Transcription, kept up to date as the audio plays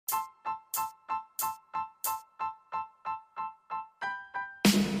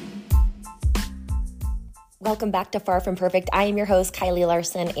Welcome back to Far From Perfect. I am your host, Kylie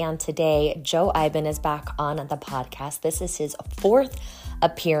Larson, and today Joe Eiben is back on the podcast. This is his fourth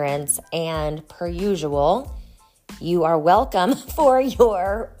appearance, and per usual, you are welcome for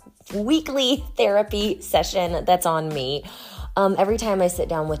your weekly therapy session that's on me. Every time I sit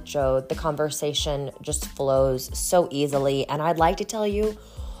down with Joe, the conversation just flows so easily, and I'd like to tell you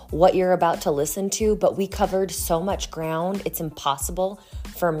what you're about to listen to, but we covered so much ground, it's impossible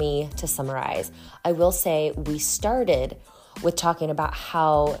for me to summarize. I will say we started with talking about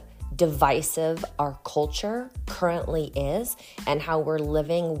how divisive our culture currently is and how we're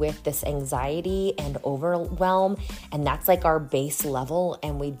living with this anxiety and overwhelm, and that's like our base level,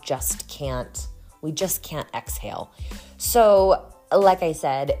 and we just can't exhale. So like I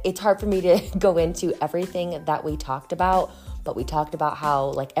said, it's hard for me to go into everything that we talked about, but we talked about how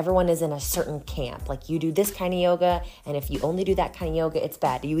like everyone is in a certain camp. Like you do this kind of yoga, and if you only do that kind of yoga, it's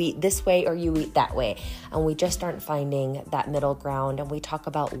bad. You eat this way or you eat that way. And we just aren't finding that middle ground. And we talk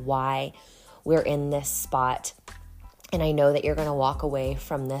about why we're in this spot. And I know that you're going to walk away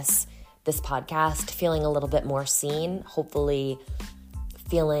from this podcast feeling a little bit more seen, hopefully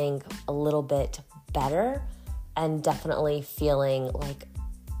feeling a little bit better, and definitely feeling like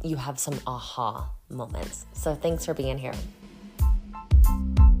you have some aha moments. So thanks for being here.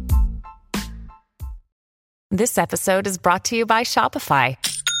 This episode is brought to you by Shopify.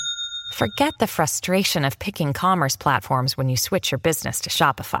 Forget the frustration of picking commerce platforms when you switch your business to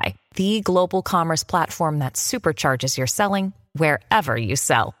Shopify, the global commerce platform that supercharges your selling wherever you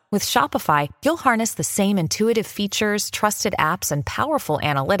sell. With Shopify, you'll harness the same intuitive features, trusted apps, and powerful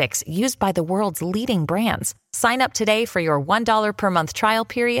analytics used by the world's leading brands. Sign up today for your $1 per month trial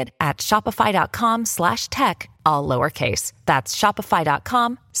period at shopify.com/tech, all lowercase. That's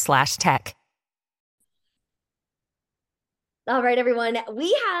shopify.com/tech. All right, everyone.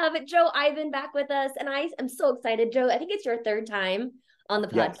 We have Joe Eiben back with us, and I am so excited. Joe, I think it's your third time on the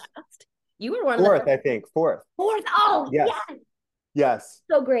podcast. Yes. You were one Fourth, of the I think. Fourth. fourth. Oh, Yes. yes. Yes.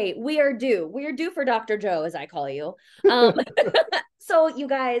 So great. We are due. We are due for Dr. Joe, as I call you. So you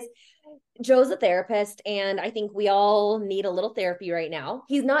guys, Joe's a therapist, and I think we all need a little therapy right now.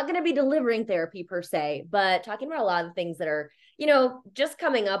 He's not going to be delivering therapy per se, but talking about a lot of things that are, just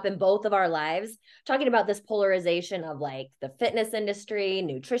coming up in both of our lives, talking about this polarization of like the fitness industry,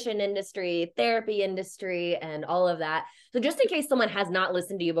 nutrition industry, therapy industry, and all of that. So just in case someone has not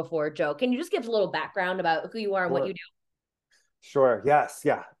listened to you before, Joe, can you just give us a little background about who you are and what you do? Sure. Yes.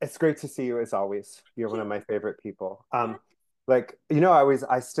 Yeah. It's great to see you as always. You're one of my favorite people. I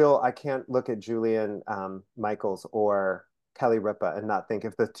can't look at Julian Michaels or Kelly Ripa and not think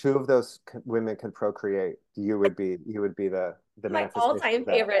if the two of those women could procreate, you would be the My manifestation all-time of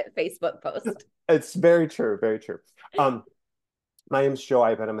that. favorite Facebook post. It's very true. Very true. My name's Joe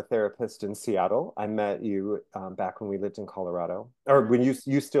Eiben. I'm a therapist in Seattle. I met you back when we lived in Colorado, or when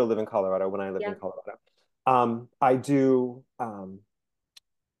you still live in Colorado, when I lived in Colorado. I do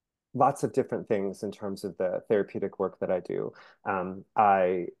lots of different things in terms of the therapeutic work that I do.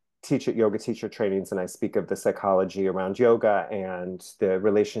 I teach at yoga teacher trainings, and I speak of the psychology around yoga and the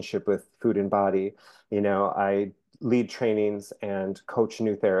relationship with food and body. I lead trainings and coach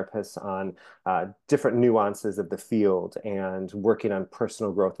new therapists on different nuances of the field and working on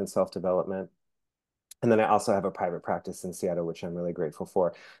personal growth and self-development. And then I also have a private practice in Seattle, which I'm really grateful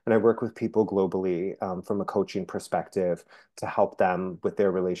for. And I work with people globally from a coaching perspective to help them with their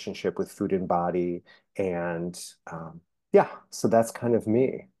relationship with food and body. And so that's kind of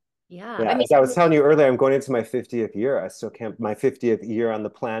me. Yeah. Yeah. As I was telling you earlier, I'm going into my 50th year. I still can't, my 50th year on the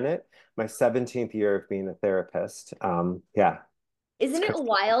planet, my 17th year of being a therapist. Yeah. Isn't it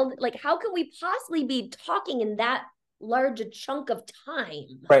wild? Like, how can we possibly be talking in that large a chunk of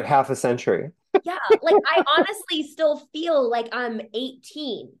time? Right. Half a century. Yeah. Like, I honestly still feel like I'm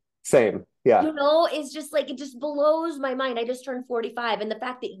 18. Same. Yeah. It's just like, it just blows my mind. I just turned 45. And the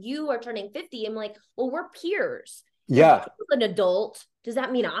fact that you are turning 50, I'm like, well, we're peers. Yeah. An adult. Does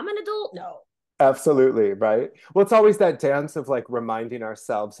that mean I'm an adult? No. Absolutely. Right. Well, it's always that dance of like reminding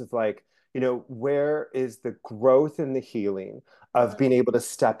ourselves of like, where is the growth and the healing of being able to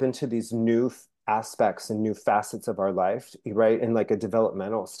step into these new aspects and new facets of our life, right? In like a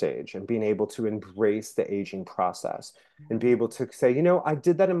developmental stage, and being able to embrace the aging process and be able to say, I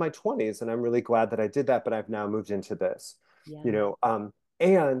did that in my 20s and I'm really glad that I did that, but I've now moved into this,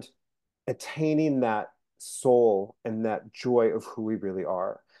 and attaining that soul and that joy of who we really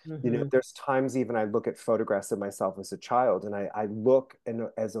are. There's times even I look at photographs of myself as a child, and I look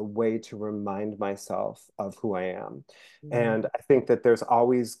as a way to remind myself of who I am. And I think that there's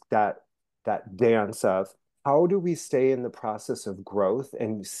always that dance of how do we stay in the process of growth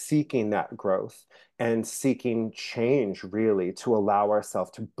and seeking that growth and seeking change really to allow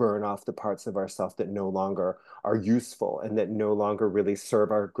ourselves to burn off the parts of ourselves that no longer are useful and that no longer really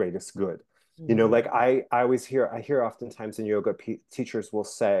serve our greatest good. You know, Mhm. like I always hear, I hear oftentimes in yoga, teachers will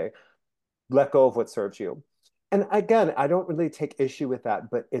say, let go of what serves you. And again, I don't really take issue with that,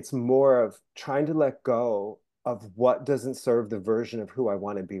 but it's more of trying to let go of what doesn't serve the version of who I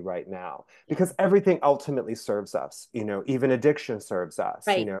want to be right now. Yeah. Because everything ultimately serves us, you know, even addiction serves us,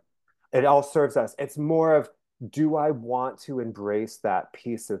 you Right. know, it all serves us. It's more of, do I want to embrace that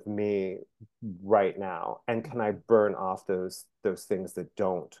piece of me right now? And can I burn off those things that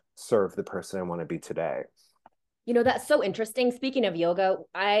don't serve the person I want to be today? You know, that's so interesting. Speaking of yoga,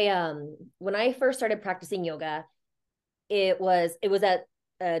 I when I first started practicing yoga, it was at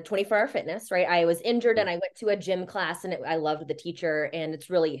 24-hour fitness, right? I was injured and I went to a gym class and I loved the teacher and it's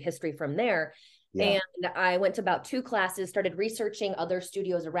really history from there. Yeah. And I went to about two classes, started researching other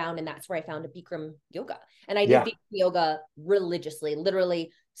studios around, and that's where I found a Bikram yoga. And I did Yeah. Bikram yoga religiously,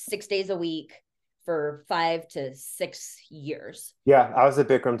 literally 6 days a week for 5 to 6 years. Yeah. I was a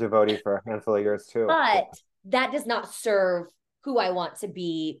Bikram devotee for a handful of years too. Yeah. But that does not serve who I want to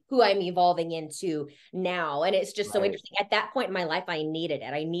be, who I'm evolving into now. And it's just so Right. interesting. At that point in my life, I needed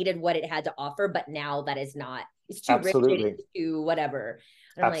it. I needed what it had to offer, but now that is not, it's too rigid, Absolutely. it's too whatever.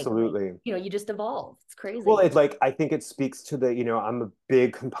 And I'm like, Absolutely. you just evolve. It's Well, crazy. it's like I think it speaks to the, you know, I'm a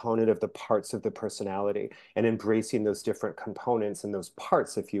big component of the parts of the personality and embracing those different components and those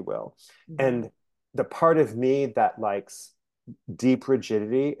parts, if you will. Mhm. And the part of me that likes deep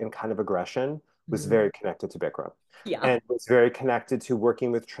rigidity and kind of aggression was Mhm. very connected to Bikram Yeah. and was very connected to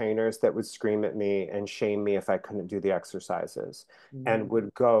working with trainers that would scream at me and shame me if I couldn't do the exercises and Mhm.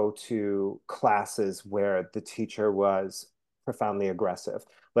 would go to classes where the teacher was profoundly aggressive.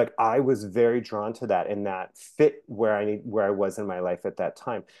 Like I was very drawn to that and that fit where I was in my life at that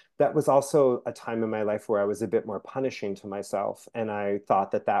time. That was also a time in my life where I was a bit more punishing to myself and I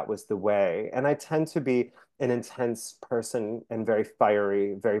thought that that was the way. And I tend to be an intense person and very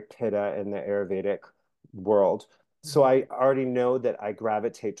fiery, very pitta in the Ayurvedic world. So Mhm. I already know that I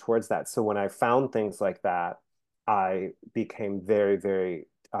gravitate towards that. So when I found things like that, I became very, very,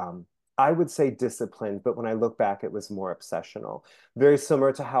 I would say disciplined, but when I look back, it was more obsessional. Very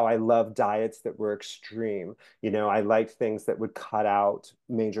similar to how I love diets that were extreme. You know, I liked things that would cut out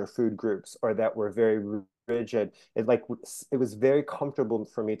major food groups or that were very rigid. It was very comfortable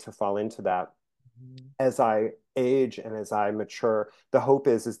for me to fall into that Mhm. as I age and as I mature, the hope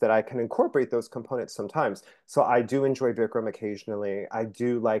is that I can incorporate those components sometimes. So I do enjoy Bikram occasionally. I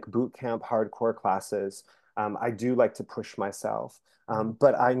do like boot camp hardcore classes. I do like to push myself. Mhm.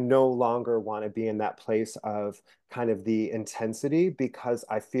 But I no longer want to be in that place of kind of the intensity because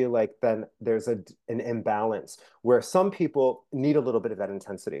I feel like then there's an imbalance where some people need a little bit of that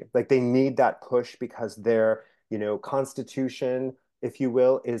intensity. Like they need that push because their, you know, constitution, if you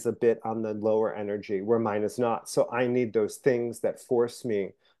will, is a bit on the lower energy where mine is not. So I need those things that force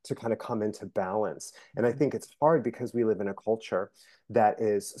me to kind of come into balance. And I think it's hard because we live in a culture that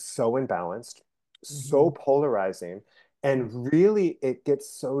is so imbalanced, so Mhm. polarizing, and really it gets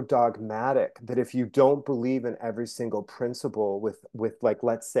so dogmatic that if you don't believe in every single principle with like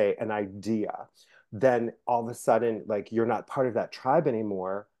let's say an idea, then all of a sudden like you're not part of that tribe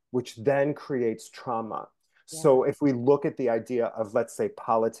anymore, which then creates trauma. Yeah. So if we look at the idea of, let's say,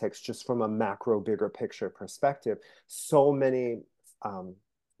 politics just from a macro, bigger picture perspective, so many um,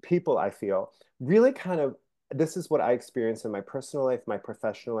 people, I feel, really kind of, this is what I experience in my personal life, my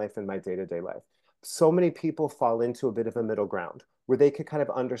professional life, and my day-to-day life. So many people fall into a bit of a middle ground where they could kind of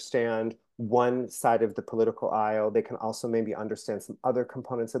understand one side of the political aisle. They can also maybe understand some other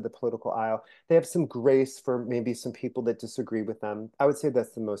components of the political aisle. They have some grace for maybe some people that disagree with them. I would say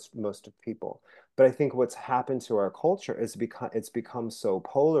that's the most of people. But I think what's happened to our culture is it's become so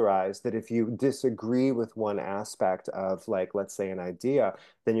polarized that if you disagree with one aspect of like, let's say an idea,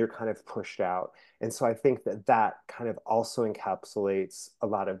 then you're kind of pushed out. And so I think that that kind of also encapsulates a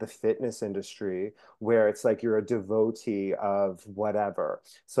lot of the fitness industry where it's like you're a devotee of whatever.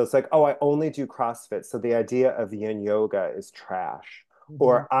 So it's like, oh, I only do CrossFit. So the idea of yin yoga is trash. Mhm.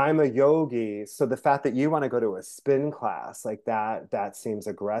 Or I'm a yogi, so the fact that you want to go to a spin class like that seems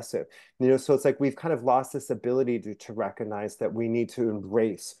aggressive. You know, so it's like we've kind of lost this ability to recognize that we need to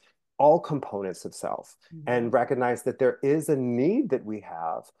embrace all components of self Mhm. and recognize that there is a need that we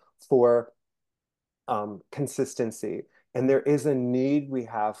have for consistency. And there is a need we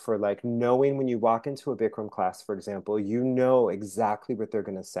have for like knowing when you walk into a Bikram class, for example, you know exactly what they're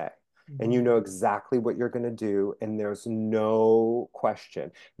going to say. and you Mhm. know exactly what you're going to do, and there's no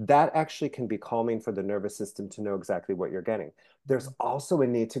question. That actually can be calming for the nervous system to know exactly what you're getting. There's also a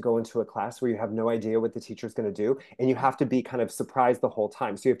need to go into a class where you have no idea what the teacher's going to do, and you have to be kind of surprised the whole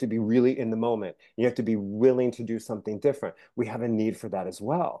time. So you have to be really in the moment. You have to be willing to do something different. We have a need for that as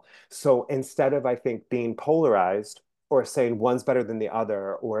well. So instead of, I think, being polarized or saying one's better than the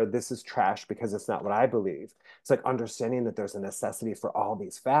other, or this is trash because it's not what I believe, it's like understanding that there's a necessity for all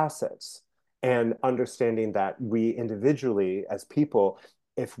these facets and understanding that we individually as people,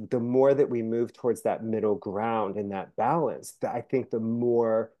 if the more that we move towards that middle ground and that balance, that I think the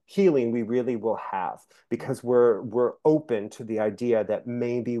more healing we really will have, because we're open to the idea that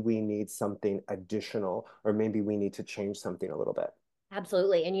maybe we need something additional, or maybe we need to change something a little bit.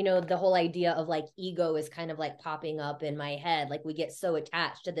 Absolutely. And the whole idea of like ego is kind of like popping up in my head. Like we get so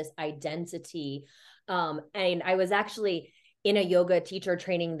attached to this identity. And I was actually in a yoga teacher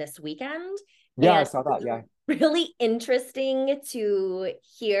training this weekend, Yeah, I and saw it that. was Yeah. really interesting to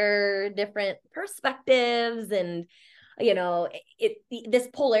hear different perspectives and this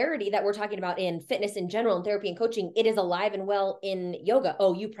polarity that we're talking about in fitness in general and therapy and coaching. It is alive and well in yoga.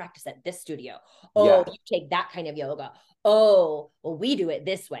 Oh, you practice at this studio. Oh, Yeah. you take that kind of yoga. Oh, well, we do it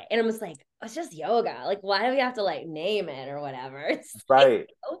this way. And I'm just like, it's just yoga. Like, why do we have to like name it or whatever? It's like Right.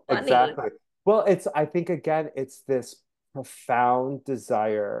 so funny. Exactly. Well, I think again, it's this profound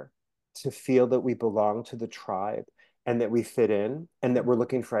desire to feel that we belong to the tribe and that we fit in and that we're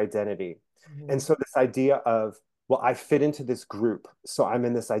looking for identity. And Mhm. so this idea of, well, I fit into this group, so I'm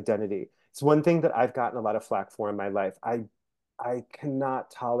in this identity. It's one thing that I've gotten a lot of flack for in my life. I cannot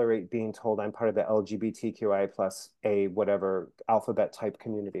tolerate being told I'm part of the LGBTQI plus a whatever alphabet type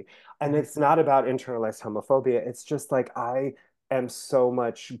community. And Mhm. it's not about internalized homophobia. It's just like I am so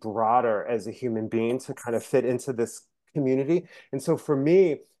much broader as a human being to kind of fit into this community. And so for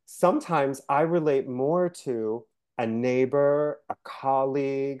me, sometimes I relate more to a neighbor, a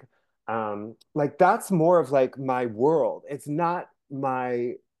colleague. Like that's more of like my world. It's not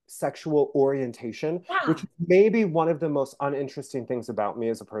my sexual orientation, which Yeah. is maybe one of the most uninteresting things about me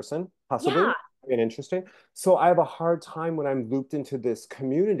as a person, possibly. Yeah. And interesting. So I have a hard time when I'm looped into this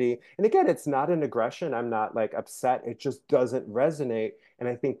community. And again, it's not an aggression. I'm not like upset. It just doesn't resonate. And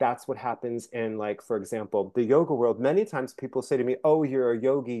I think that's what happens in, like, for example, the yoga world. Many times people say to me, oh, you're a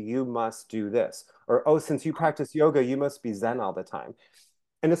yogi, you must do this. Or, oh, since you practice yoga, you must be Zen all the time.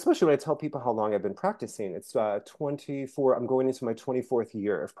 And especially when I tell people how long I've been practicing, it's 24, I'm going into my 24th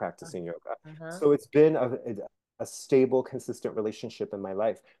year of practicing yoga. Uh-huh. So it's been a stable, consistent relationship in my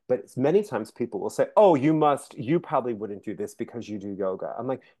life. But many times people will say, oh, you probably wouldn't do this because you do yoga. I'm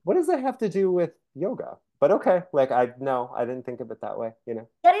like, what does that have to do with yoga? But okay, like no, I didn't think of it that way, you know?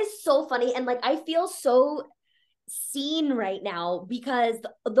 That is so funny. And like, I feel so seen right now because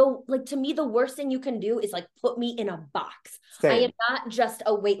like to me the worst thing you can do is like put me in a box. I am Same, not just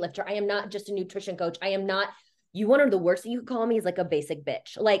a weightlifter. I am not just a nutrition coach. I am not you want to know the worst thing you could call me is like a basic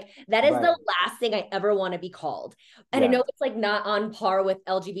bitch. Like that is the right. last thing I ever want to be called. And I Yeah, know it's like not on par with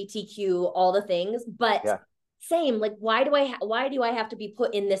LGBTQ, all the things, but yeah, same. Like why do I have to be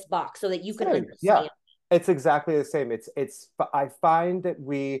put in this box so that you can same. Yeah, understand? it's exactly the same. I find that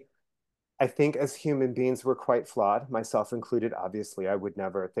I think as human beings, we're quite flawed, myself included. Obviously, I would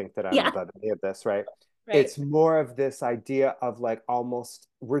never think that I'm Yeah. above any of this, right? Right. It's more of this idea of like almost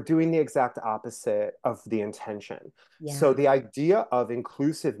we're doing the exact opposite of the intention. So Yeah. the idea of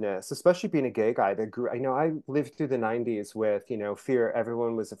inclusiveness, especially being a gay guy that grew, I know I lived through the 90s with, fear.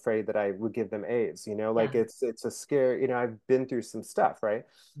 Everyone was afraid that I would give them AIDS, like Yeah. it's a scare, I've been through some stuff, right?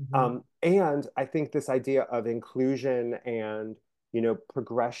 Mhm. And I think this idea of inclusion and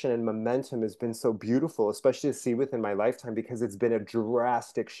progression and momentum has been so beautiful, especially to see within my lifetime, because it's been a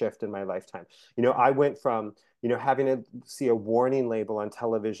drastic shift in my lifetime. I went from, having to see a warning label on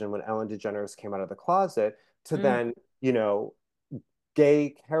television when Ellen DeGeneres came out of the closet to Mm. then, gay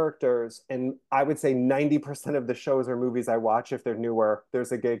characters. And I would say 90% of the shows or movies I watch, if they're newer,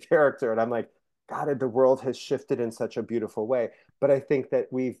 there's a gay character. And I'm like, God, the world has shifted in such a beautiful way. But I think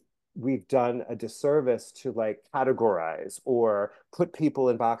that we've done a disservice to like categorize or put people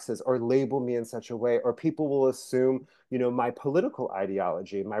in boxes or label me in such a way, or people will assume, my political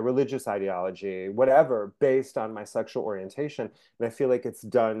ideology, my religious ideology, whatever, based on my sexual orientation. And I feel like it's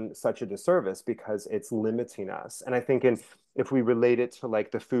done such a disservice because it's limiting us. And I think if we relate it to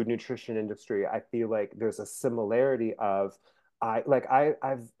like the food nutrition industry, I feel like there's a similarity of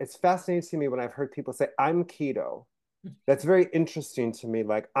I've it's fascinating to me when I've heard people say I'm keto. That's very interesting to me.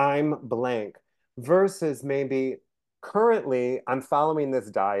 Like I'm blank versus maybe currently I'm following this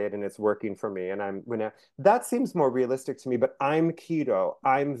diet and it's working for me. And that seems more realistic to me, but I'm keto,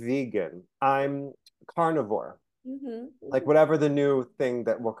 I'm vegan, I'm carnivore, Mm-hmm. like Hmm. whatever the new thing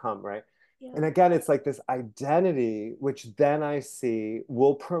that will come, right? Yeah. And again, it's like this identity, which then I see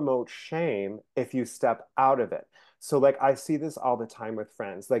will promote shame if you step out of it. So, like, I see this all the time with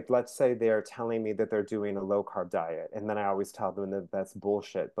friends. Like, let's say they're telling me that they're doing a low carb diet. And then I always tell them that that's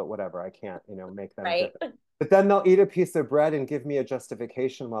bullshit, but whatever, I can't, make them do Right. it. But then they'll eat a piece of bread and give me a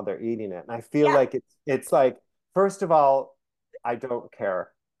justification while they're eating it. And I feel Yeah. like it's like, first of all, I don't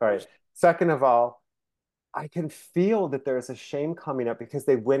care. All right. Second of all, I can feel that there's a shame coming up because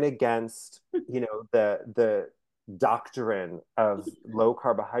they went against, the doctrine of low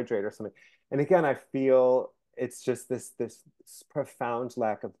carbohydrate or something. And again, I feel it's just this profound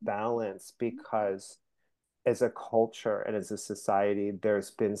lack of balance because as a culture and as a society,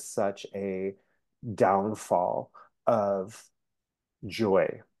 there's been such a downfall of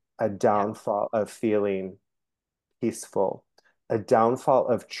joy, a Yeah. downfall of feeling peaceful, a downfall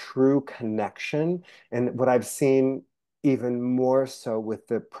of true connection. And what I've seen even more so with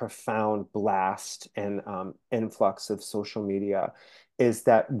the profound blast and influx of social media is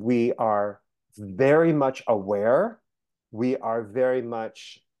that we are very much aware. We are very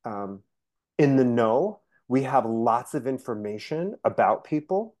much in the know. We have lots of information about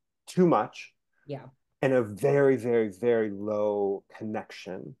people, too much, Yeah. and a very, very, very low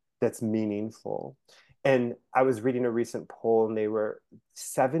connection that's meaningful. And I was reading a recent poll, and they were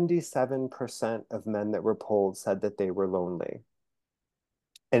 77% of men that were polled said that they were lonely.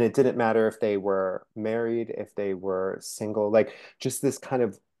 And it didn't matter if they were married, if they were single, like just this kind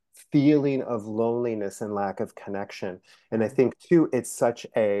of feeling of loneliness and lack of connection. And I Yeah. think too,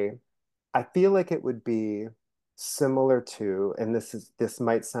 I feel like it would be similar to, and this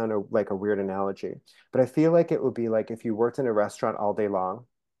might sound like a weird analogy, but I feel like it would be like if you worked in a restaurant all day long,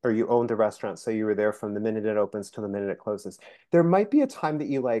 or you owned a restaurant, so you were there from the minute it opens to the minute it closes. There might be a time that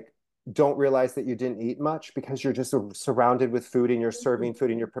you like don't realize that you didn't eat much because you're just surrounded with food and you're serving food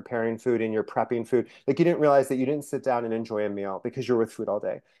and you're preparing food and you're prepping food. Like you didn't realize that you didn't sit down and enjoy a meal because you're with food all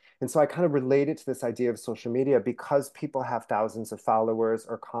day. And so I kind of relate it to this idea of social media because people have thousands of followers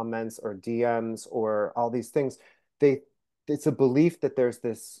or comments or DMs or all these things. They it's a belief that there's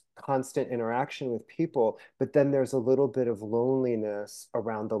this constant interaction with people, but then there's a little bit of loneliness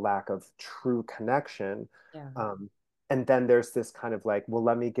around the lack of true connection. Yeah. Um, and then there's this kind of like, well,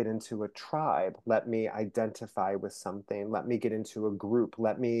 let me get into a tribe. Let me identify with something. Let me get into a group.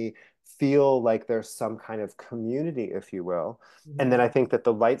 Let me feel like there's some kind of community, if you will. And Mhm. then I think that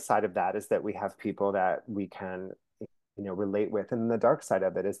the light side of that is that we have people that we can, relate with. And the dark side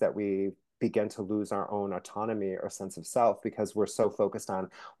of it is that we begin to lose our own autonomy or sense of self because we're so focused on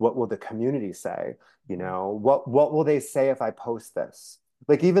what will the community say? What will they say if I post this?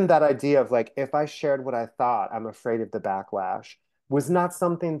 Like even that idea of like if I shared what I thought, I'm afraid of the backlash was not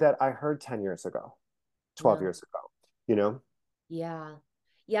something that I heard 10 years ago, 12 No. years ago, you know? Yeah.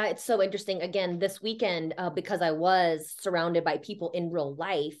 Yeah, it's so interesting. Again, this weekend, because I was surrounded by people in real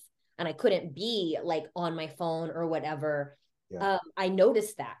life and I couldn't be like on my phone or whatever, Yeah. I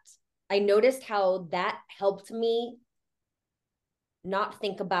noticed that. I noticed how that helped me not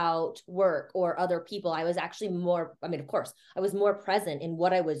think about work or other people. I was actually more, I mean, of course, I was more present in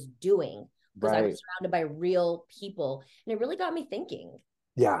what I was doing because I was Right. surrounded by real people. And it really got me thinking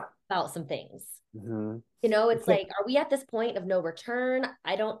Yeah. about some things. Mhm. It's like, are we at this point of no return?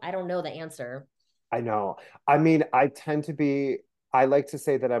 I don't know the answer. I know. I mean, I like to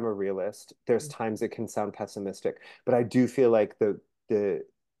say that I'm a realist. There's times it can sound pessimistic, but I do feel like the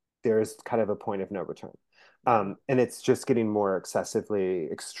there's kind of a point of no return. Yeah. And it's just getting more excessively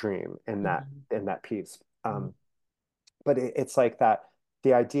extreme Mhm. in that piece. Mhm. But it's like that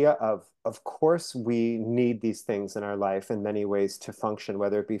the idea of course we need these things in our life in many ways to function,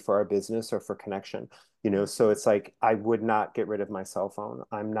 whether it be for our business or for connection, so it's like I would not get rid of my cell phone.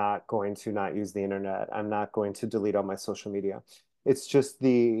 I'm not going to not use the internet. I'm not going to delete all my social media. It's just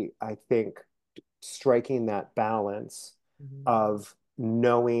I think striking that balance Mhm. of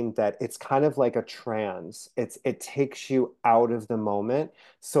knowing that it's kind of like a trance. It takes you out of the moment.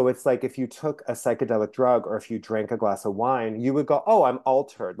 So it's like if you took a psychedelic drug or if you drank a glass of wine, you would go, "Oh, I'm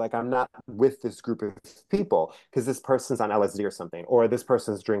altered. Like I'm not with this group of people because this person's on LSD or something, or this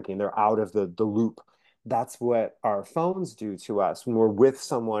person's drinking. They're out of the loop." That's what our phones do to us when we're with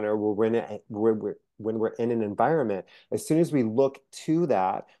someone or when we're in an environment. As soon as we look to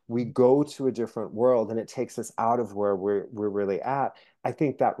that, we go to a different world and it takes us out of where we're really at. I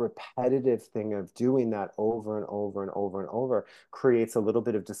think that repetitive thing of doing that over and over and over and over creates a little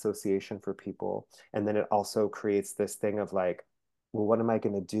bit of dissociation for people. And then it also creates this thing of like, well, what am I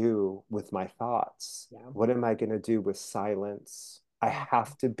going to do with my thoughts? Yeah. What am I going to do with silence? I Mm.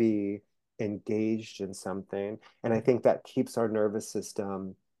 have to be engaged in something. And I think that keeps our nervous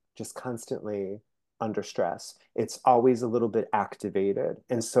system just constantly under stress. It's always a little bit activated.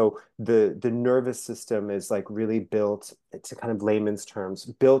 And so the nervous system is like really built, to kind of layman's terms,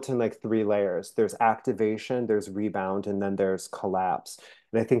 built in like three layers. There's activation, there's rebound, and then there's collapse.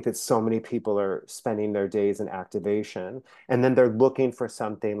 And I think that so many people are spending their days in activation, and then they're looking for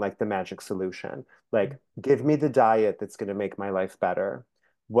something like the magic solution. Like, give me the diet that's going to make my life better.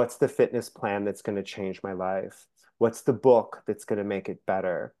 What's the fitness plan that's going to change my life? What's the book that's going to make it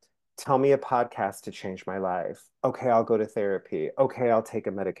better? Tell me a podcast to change my life. Okay, I'll go to therapy. Okay, I'll take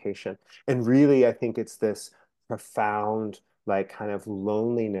a medication. And really, I think it's this profound, like, kind of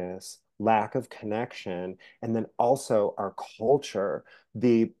loneliness, lack of connection, and then also our culture,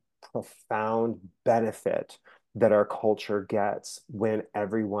 the profound benefit that our culture gets when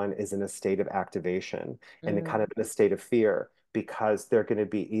everyone is in a state of activation and kind Mm. of in a state of fear, because they're going to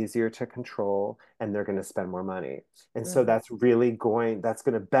be easier to control and they're going to spend more money. And so Mm. that's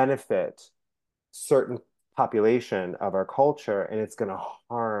going to benefit certain population of our culture, and it's going to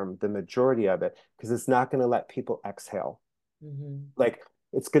harm the majority of it because it's not going to let people exhale. Mhm. Like,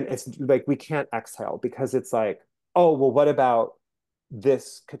 it's like we can't exhale because it's like, oh, well, what about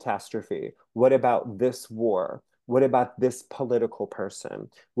this catastrophe? What about this war? What about this political person?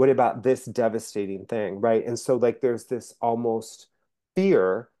 What about this devastating thing? Right. And so, like, there's this almost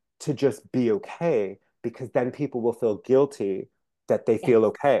fear to just be okay, because then people will feel guilty that they Yes. feel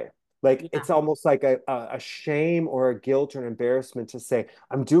okay. Like, Yeah. it's almost like a shame or a guilt or an embarrassment to say,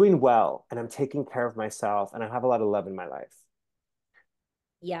 I'm doing well and I'm taking care of myself and I have a lot of love in my life.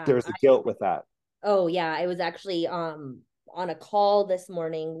 Yeah. There's a guilt with that. Oh yeah, I was actually on a call this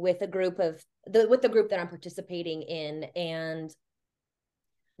morning with a group of the group that I'm participating in, and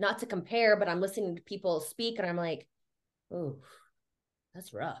not to compare, but I'm listening to people speak and I'm like, "Ooh,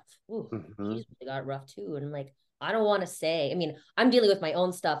 that's rough. Ooh, Hmm. she's really got it rough too." And I'm like, I don't want to say, I mean, I'm dealing with my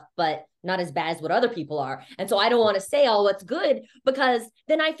own stuff, but not as bad as what other people are. And so I don't want to say all what's good, because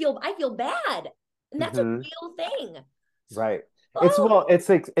then I feel bad. And that's a Hmm. real thing. So, Right. It's oh, well, it's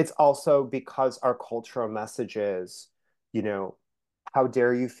like it's also because our cultural message is, you know, how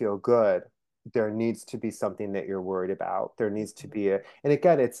dare you feel good? There needs to be something that you're worried about. There needs to be and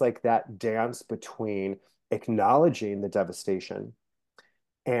again, it's like that dance between acknowledging the devastation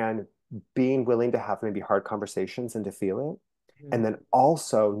and being willing to have maybe hard conversations and to feel it. And then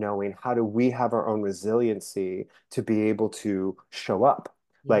also knowing, how do we have our own resiliency to be able to show up?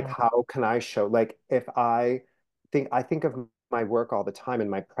 Like, yeah. how can I show, like, if I think of my work all the time in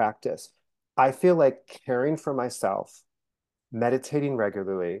my practice, I feel like caring for myself, meditating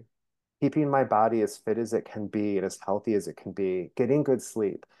regularly, keeping my body as fit as it can be and as healthy as it can be, getting good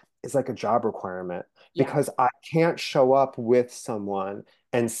sleep is like a job requirement, Yeah. because I can't show up with someone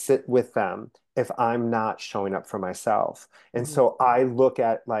and sit with them if I'm not showing up for myself. And Mhm. so I look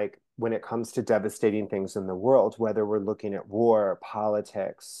at, like, when it comes to devastating things in the world, whether we're looking at war,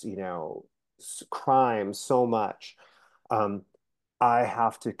 politics, crime, so much. Um, I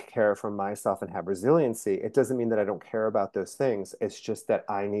have to care for myself and have resiliency. It doesn't mean that I don't care about those things. It's just that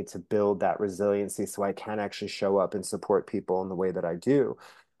I need to build that resiliency so I can actually show up and support people in the way that I do.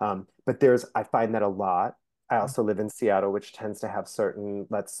 But I find that a lot. I also live in Seattle, which tends to have certain,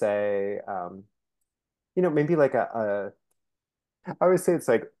 let's say, maybe like I always say it's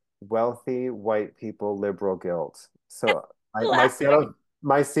like wealthy white people liberal guilt. So Classic.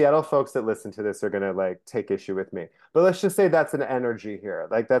 my Seattle folks that listen to this are gonna like take issue with me. But let's just say that's an energy here.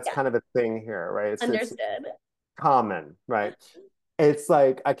 Like, that's Yeah. kind of a thing here, right? It's Understood. common, right? It's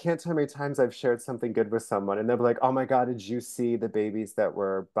like, I can't tell how many times I've shared something good with someone and they'll be like, "Oh my God, did you see the babies that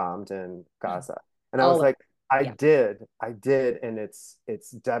were bombed in Gaza?" And I was Oh, like, yeah. I did, and it's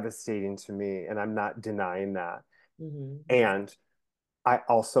devastating to me, and I'm not denying that. Hmm. And I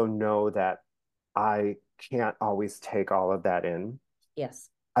also know that I can't always take all of that in. Yes.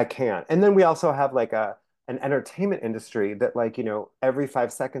 I can't. And then we also have like an entertainment industry that, like, every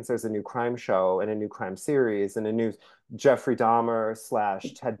 5 seconds there's a new crime show and a new crime series and a new Jeffrey Dahmer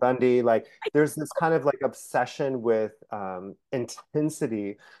slash Ted Bundy. Like, there's this kind of like obsession with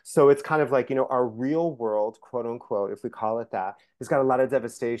intensity. So it's kind of like, our real world, quote unquote, if we call it that, has got a lot of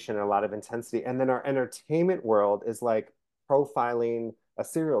devastation and a lot of intensity. And then our entertainment world is like profiling a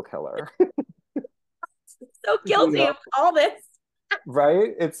serial killer. So You guilty know, of all this.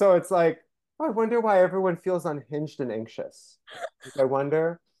 right? It's like, I wonder why everyone feels unhinged and anxious. Like,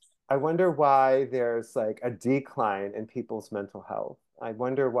 I wonder why there's like a decline in people's mental health. I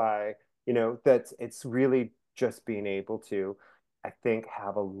wonder why, that it's really just being able to, I think,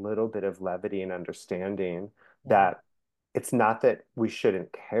 have a little bit of levity and understanding Yeah. that it's not that we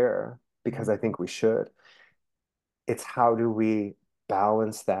shouldn't care, because Mhm. I think we should. It's how do we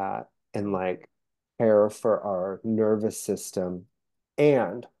balance that and like care for our nervous system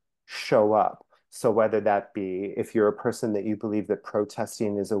and show up. So whether that be if you're a person that you believe that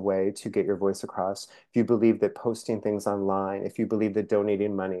protesting is a way to get your voice across, if you believe that posting things online, if you believe that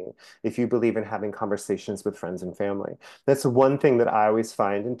donating money, if you believe in having conversations with friends and family, that's one thing that I always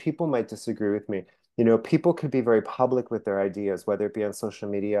find, and people might disagree with me. People could be very public with their ideas, whether it be on social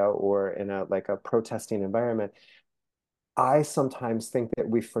media or in a like a protesting environment. I sometimes think that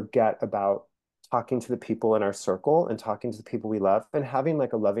we forget about talking to the people in our circle and talking to the people we love and having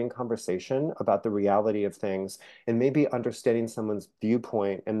like a loving conversation about the reality of things and maybe understanding someone's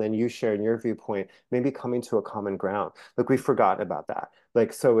viewpoint and then you sharing your viewpoint, maybe coming to a common ground. Like we forgot about that.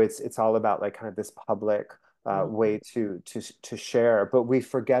 Like so it's all about like kind of this public way to share, but we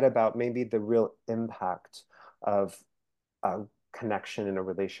forget about maybe the real impact of a connection and a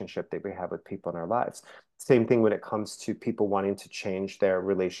relationship that we have with people in our lives. Same thing when it comes to people wanting to change their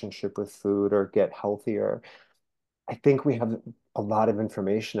relationship with food or get healthier. I think we have a lot of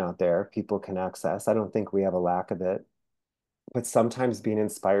information out there people can access. I don't think we have a lack of it, but sometimes being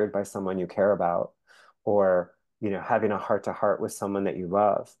inspired by someone you care about or having a heart to heart with someone that you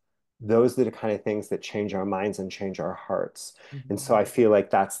love, those are the kind of things that change our minds and change our hearts. And so Mhm. I feel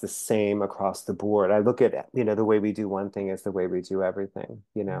like that's the same across the board. I look at the way we do one thing is the way we do everything.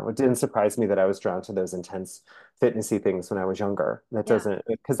 It didn't surprise me that I was drawn to those intense fitnessy things when I was younger. That Yeah. doesn't,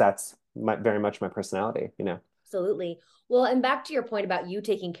 because that's very much my personality. Absolutely. Well, and back to your point about you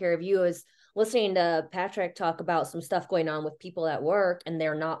taking care of you, is listening to Patrick talk about some stuff going on with people at work and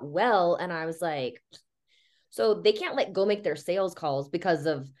they're not well. And I was like, so they can't like go make their sales calls because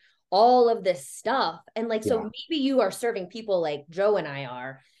of all of this stuff. And like, so Yeah. maybe you are serving people like Joe and I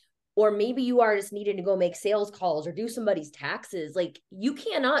are, or maybe you are just needing to go make sales calls or do somebody's taxes. Like, you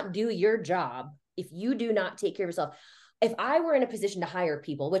cannot do your job if you do not take care of yourself. If I were in a position to hire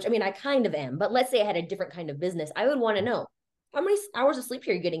people, which I mean, I kind of am, but let's say I had a different kind of business, I would want to know how many hours of sleep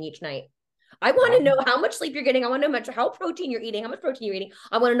you're getting each night. I want to Yeah. know how much sleep you're getting. I want to know how protein you're eating, how much protein you're eating.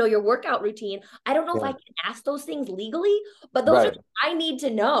 I want to know your workout routine. I don't know if I Yeah. can ask those things legally, but those are Right. things I need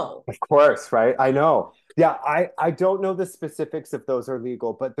to know. Of course, right? I know. Yeah, I don't know the specifics if those are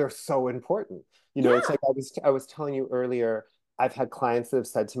legal, but they're so important. It's Yeah. like I was telling you earlier, I've had clients that have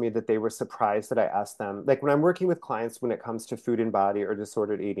said to me that they were surprised that I asked them, like when I'm working with clients when it comes to food and body or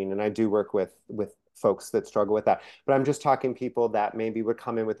disordered eating, and I do work with folks that struggle with that, but I'm just talking people that maybe would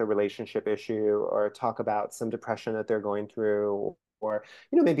come in with a relationship issue or talk about some depression that they're going through or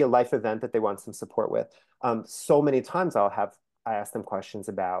maybe a life event that they want some support with. So many times I ask them questions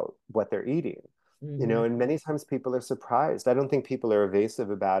about what they're eating, Mm-hmm. and many times people are surprised. I don't think people are evasive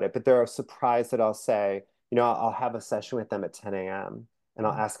about it, but they're surprised that I'll say, I'll have a session with them at 10 a.m. and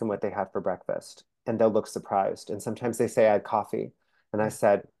I'll ask them what they had for breakfast, and they'll look surprised. And sometimes they say I had coffee, and I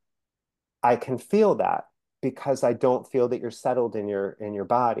said, I can feel that because I don't feel that you're settled in your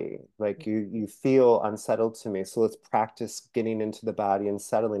body. Like you feel unsettled to me. So let's practice getting into the body and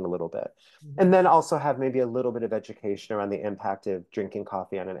settling a little bit. And then also have maybe a little bit of education around the impact of drinking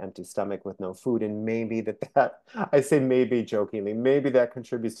coffee on an empty stomach with no food. And maybe that I say maybe jokingly, maybe that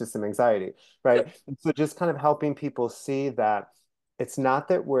contributes to some anxiety, right? So just kind of helping people see that it's not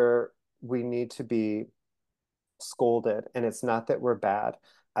that we need to be scolded and it's not that we're bad.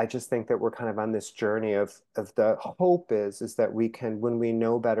 I just think that we're kind of on this journey of the hope is that we can, when we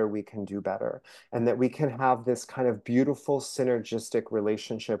know better, we can do better, and that we can have this kind of beautiful synergistic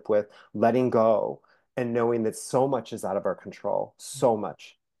relationship with letting go and knowing that so much is out of our control, so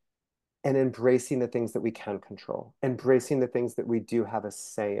much, and embracing the things that we can control, embracing the things that we do have a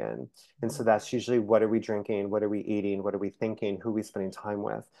say in. And so that's usually, what are we drinking? What are we eating? What are we thinking? Who are we spending time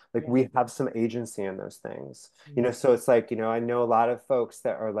with? Like Yeah. we have some agency in those things. Mhm. So it's like, I know a lot of folks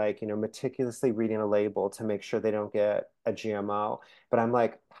that are like, meticulously reading a label to make sure they don't get a GMO. But I'm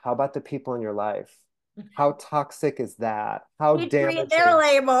like, how about the people in your life? How toxic is that? How Need to read their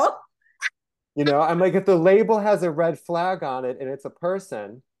damaging? label. I'm like, if the label has a red flag on it and it's a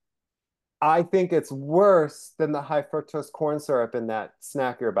person, I think it's worse than the high fructose corn syrup in that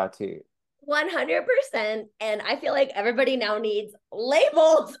snack you're about to eat. 100%. And I feel like everybody now needs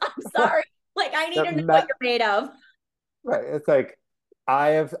labels. I'm sorry. Like, I need That to know what ma you're made of. Right. It's like,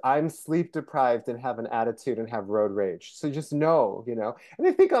 I'm sleep deprived and have an attitude and have road rage. So just know, And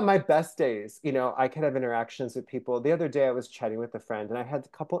I think on my best days, I could have interactions with people. The other day I was chatting with a friend and I had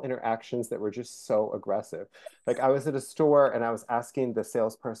a couple interactions that were just so aggressive. Like I was at a store and I was asking the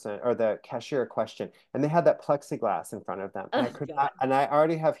salesperson or the cashier a question and they had that plexiglass in front of them and I Oh could God. not, and I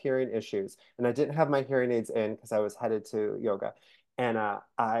already have hearing issues and I didn't have my hearing aids in because I was headed to yoga and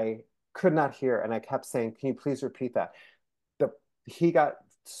I could not hear and I kept saying, "Can you please repeat that?" the he got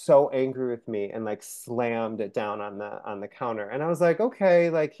so angry with me and like slammed it down on the counter and I was like, okay,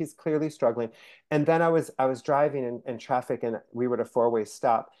 like he's clearly struggling. And then I was driving in traffic and we were at a four-way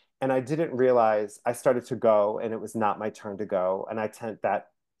stop and I didn't realize I started to go and it was not my turn to go and I tend that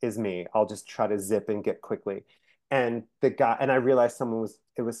is me, I'll just try to zip and get quickly. And the guy and I realized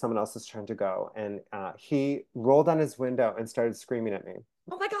it was someone else's turn to go and he rolled on his window and started screaming at me.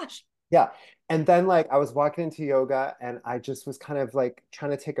 Oh my gosh. Yeah. And then like I was walking into yoga and I just was kind of like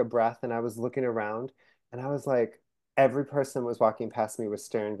trying to take a breath and I was looking around and I was like, every person was walking past me was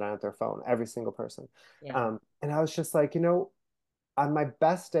staring down at their phone, every single person. Yeah. And I was just like, on my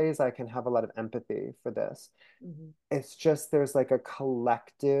best days, I can have a lot of empathy for this. Hmm. It's just there's like a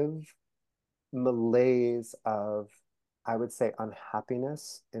collective malaise of, I would say,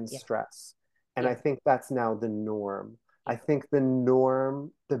 unhappiness and Yeah. stress. And I Yeah. think that's now the norm. I Yeah. think the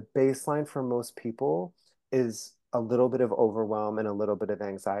norm, the baseline for most people is a little bit of overwhelm and a little bit of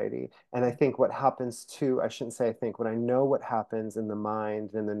anxiety. And I think what happens too, I shouldn't say I think, what I know what happens in the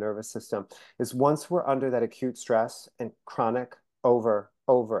mind and the nervous system is once we're under that acute stress and chronic over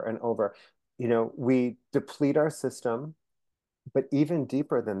and over, we deplete our system, but even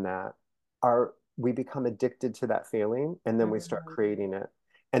deeper than that, we become addicted to that feeling and then we start Mhm. creating it.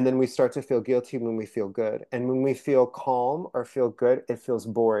 And then we start to feel guilty when we feel good. And when we feel calm or feel good, it feels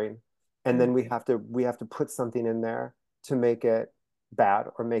boring. And Mhm. then we have to put something in there to make it bad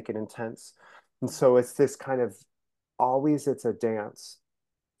or make it intense. And so it's this kind of always it's a dance.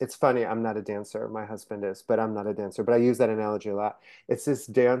 It's funny, I'm not a dancer. My husband is, but I'm not a dancer. But I use that analogy a lot. It's this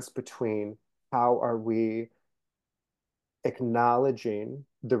dance between how are we acknowledging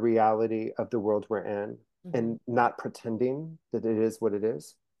the reality of the world we're in Mhm. and not pretending that it is what it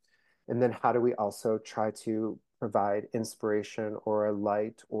is. And then how do we also try to provide inspiration or a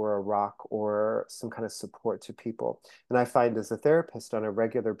light or a rock or some kind of support to people? And I find as a therapist on a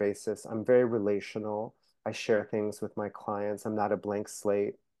regular basis, I'm very relational. I share things with my clients. I'm not a blank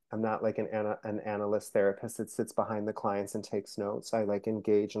slate. I'm not like an analyst therapist that sits behind the clients and takes notes. I like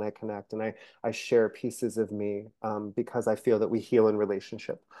engage and I connect and I share pieces of me because I feel that we heal in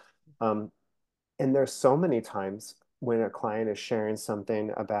relationship. Um, and there's so many times when a client is sharing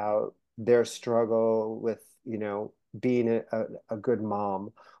something about their struggle with, being a good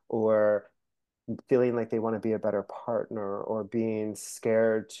mom or feeling like they want to be a better partner or being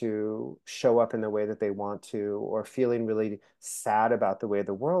scared to show up in the way that they want to or feeling really sad about the way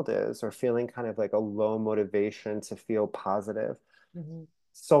the world is or feeling kind of like a low motivation to feel positive. Mhm.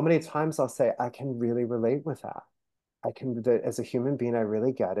 So many times I'll say, I can really relate with that. As a human being, I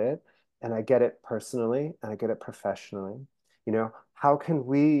really get it. And I get it personally and I get it professionally. How can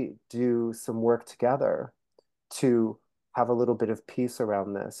we do some work together to have a little bit of peace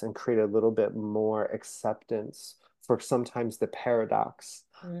around this and create a little bit more acceptance for sometimes the paradox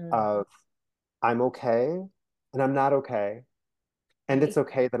Mhm. of I'm okay and I'm not okay. And it's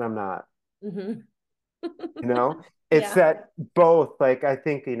okay that I'm not, Mhm. you know? It's Yeah. that both, like, I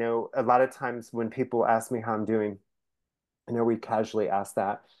think, a lot of times when people ask me how I'm doing, we casually ask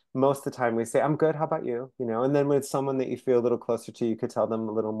that. Most of the time we say, I'm good, how about you? And then with someone that you feel a little closer to, you could tell them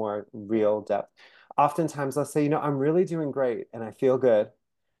a little more Yeah. real depth. Oftentimes I'll say, I'm really doing great and I feel good,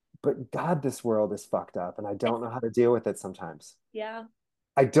 but God, this world is fucked up and I don't know how to deal with it sometimes. Yeah.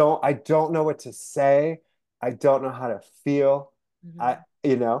 I don't know what to say. I don't know how to feel. I,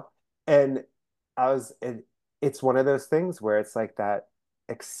 Mhm. and it's one of those things where it's like that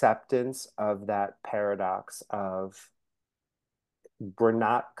acceptance of that paradox of we're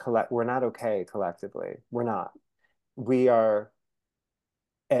not okay collectively. We're not. We are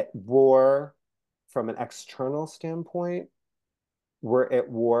at war from an external standpoint. We're at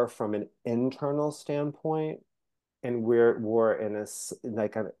war from an internal standpoint, and we're at war in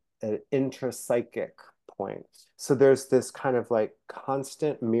like an intrapsychic point. So there's this kind of like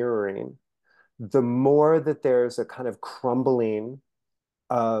constant mirroring. The more that there's a kind of crumbling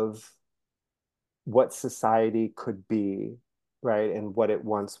of what society could be, right, and what it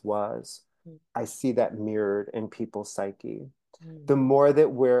once was, I see that mirrored in people's psyche. Mhm. The more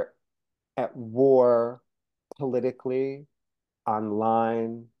that we're at war politically,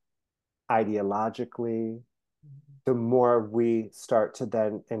 online, ideologically, the more we start to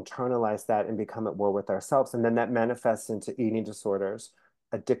then internalize that and become at war with ourselves. And then that manifests into eating disorders,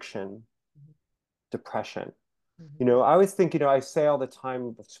 addiction, depression. You Mhm. know, I always think, you know, I say all the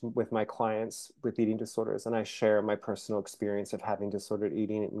time with my clients with eating disorders, and I share my personal experience of having disordered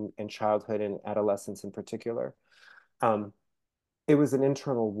eating in childhood and adolescence in particular. Um, it was an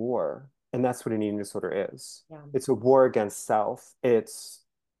internal war, and that's what an eating disorder is. Yeah. It's a war against self. It's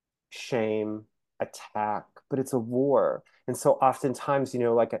shame, attack, but it's a war. And so oftentimes, you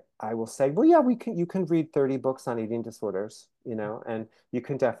know, like I will say, well, yeah, you can read 30 books on eating disorders, you know, and you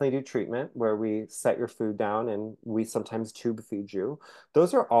can definitely do treatment where we set your food down and we sometimes tube feed you.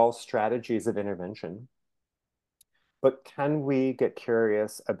 Those are all strategies of intervention. But can we get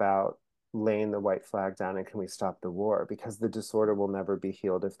curious about laying the white flag down and can we stop the war? Because the disorder will never be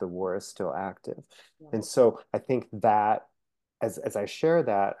healed if the war is still active. Yeah. And so I think that as I share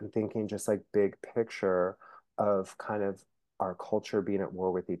that, I'm thinking just like big picture of kind of our culture being at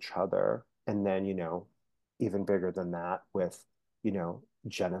war with each other. And then, you know, even bigger than that with, you know,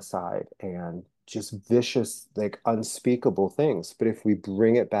 genocide and just vicious, like unspeakable things. But if we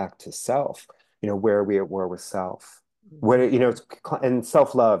bring it back to self, you know, where are we at war with self? Where, Mhm. you know, and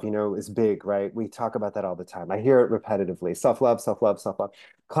self-love, you know, is big, right? We talk about that all the time. I hear it repetitively. Self-love, self-love, self-love.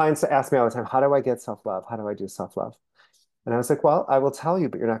 Clients ask me all the time, how do I get self-love? How do I do self-love? And I was like, well, I will tell you,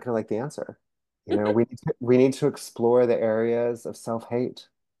 but you're not going to like the answer. You know, we need to explore the areas of self-hate.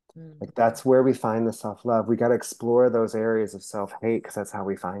 Mhm. Like that's where we find the self-love. We got to explore those areas of self-hate because that's how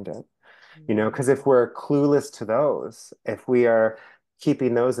we find it. You know, Mhm. because if we're clueless to those, if we are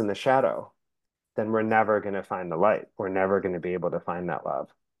keeping those in the shadow, then we're never going to find the light. We're never going to be able to find that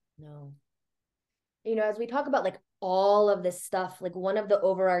love. No. You know, as we talk about like all of this stuff, like one of the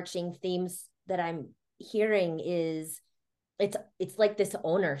overarching themes that I'm hearing is it's like this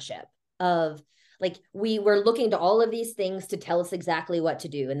ownership of like we were looking to all of these things to tell us exactly what to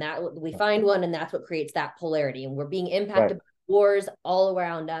do, and that we find one and that's what creates that polarity, and we're being Right. impacted by wars all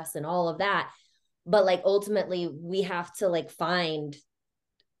around us and all of that. But like ultimately we have to like find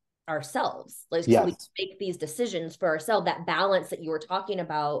ourselves, like so we Yes. make these decisions for ourselves, that balance that you were talking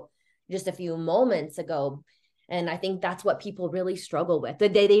about just a few moments ago. And I think that's what people really struggle with.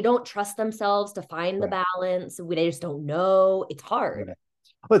 They don't trust themselves to find the Right. balance. They just don't know. It's hard. Right.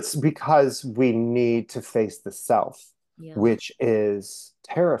 Well, it's because we need to face the self, Yeah. which is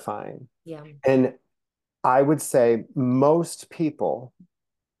terrifying. Yeah. And I would say most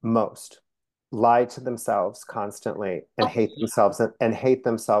lie to themselves constantly and Oh hate themselves and hate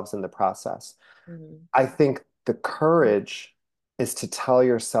themselves in the process. yeah. Mm-hmm. I think the courage is to tell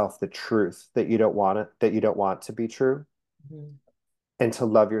yourself the truth that you don't want it, that you don't want to be true, Mm-hmm. and to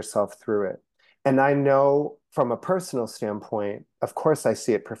love yourself through it. And I know from a personal standpoint, of course, I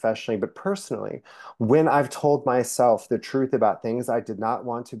see it professionally, but personally, when I've told myself the truth about things I did not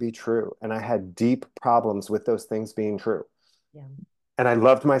want to be true, and I had deep problems with those things being true, Yeah. and I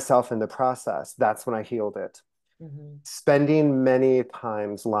loved myself in the process, that's when I healed it. Mm-hmm. Spending many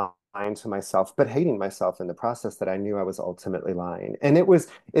times lying to myself, but hating myself in the process that I knew I was ultimately lying. And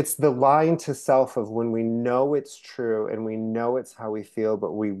it's the lying to self of when we know it's true and we know it's how we feel,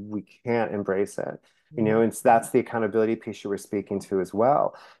 but we can't embrace it. You Mm-hmm. know, and that's the accountability piece you were speaking to as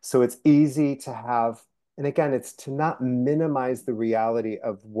well. So it's easy to have, and again, it's to not minimize the reality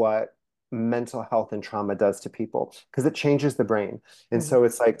of what mental health and trauma does to people because it changes the brain. And Mm-hmm. so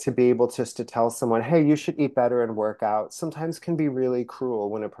it's like to be able just to tell someone, hey, you should eat better and work out, sometimes can be really cruel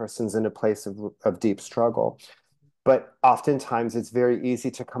when a person's in a place of deep struggle. But oftentimes it's very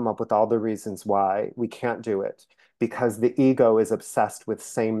easy to come up with all the reasons why we can't do it because the ego is obsessed with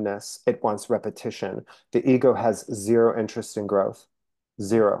sameness. It wants repetition. The ego has zero interest in growth,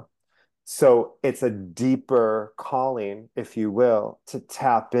 zero. So it's a deeper calling, if you will, to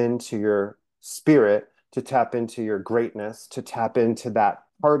tap into your spirit, to tap into your greatness, to tap into that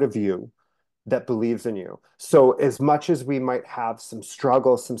part of you that believes in you. So as much as we might have some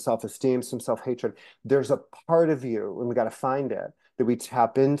struggle, some self-esteem, some self-hatred, there's a part of you, and we got to find it, that we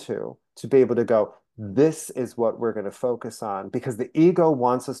tap into to be able to go, this is what we're going to focus on because the ego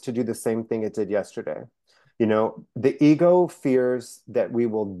wants us to do the same thing it did yesterday. You know, the ego fears that we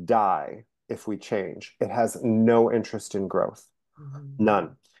will die if we change. It has no interest in growth. Mm-hmm.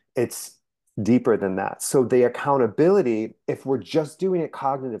 None. It's deeper than that. So the accountability, if we're just doing it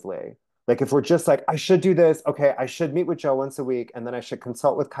cognitively, like if we're just like, I should do this, okay, I should meet with Joe once a week, and then I should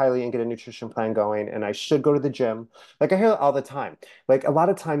consult with Kylie and get a nutrition plan going, and I should go to the gym. Like I hear it all the time. Like a lot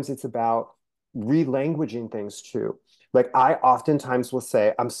of times it's about relanguaging things too. Like I oftentimes will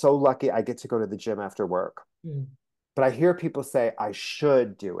say, I'm so lucky I get to go to the gym after work. Mm-hmm. But I hear people say, I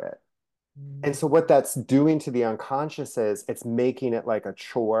should do it. And so what that's doing to the unconscious is it's making it like a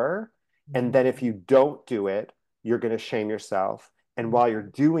chore. And then if you don't do it, you're going to shame yourself. And while you're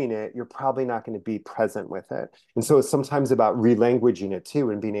doing it, you're probably not going to be present with it. And so it's sometimes about relanguaging it too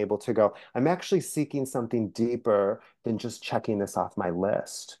and being able to go, I'm actually seeking something deeper than just checking this off my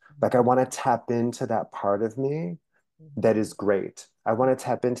list. Like I want to tap into that part of me that is great. I want to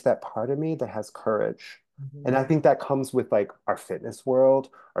tap into that part of me that has courage. And I think that comes with like our fitness world,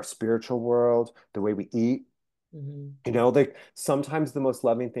 our spiritual world, the way we eat. You know, like sometimes the most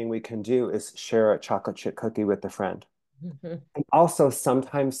loving thing we can do is share a chocolate chip cookie with a friend. And also,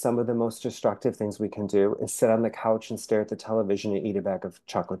 sometimes some of the most destructive things we can do is sit on the couch and stare at the television and eat a bag of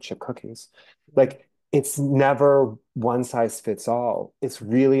chocolate chip cookies. Like, it's never one size fits all. It's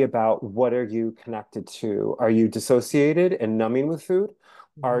really about what are you connected to? Are you dissociated and numbing with food?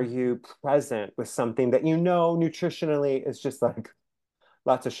 Are you present with something that you know nutritionally is just like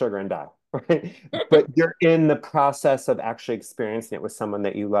lots of sugar and dye, right? But you're in the process of actually experiencing it with someone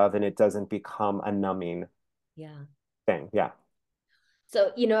that you love and it doesn't become a numbing Yeah. thing. Yeah.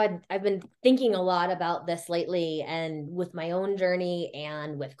 So, I've been thinking a lot about this lately and with my own journey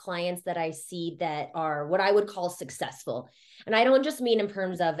and with clients that I see that are what I would call successful. And I don't just mean in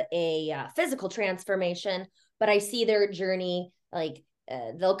terms of a physical transformation, but I see their journey like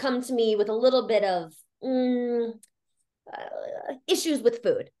they'll come to me with a little bit of issues with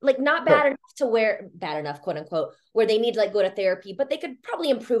food, like not bad Sure. enough to where bad enough, quote unquote, where they need to like go to therapy, but they could probably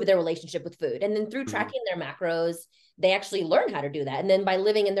improve their relationship with food. And then through Mhm. tracking their macros, they actually learn how to do that. And then by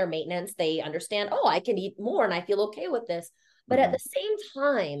living in their maintenance, they understand, oh, I can eat more and I feel okay with this. But at Mhm. the same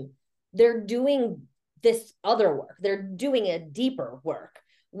time, they're doing this other work. They're doing a deeper work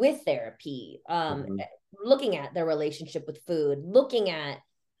with therapy, Mhm. looking at their relationship with food, looking at,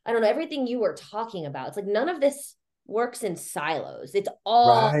 I don't know, everything you were talking about. It's like none of this works in silos. It's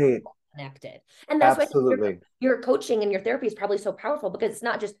all Right. connected. And that's why Absolutely. your coaching and your therapy is probably so powerful because it's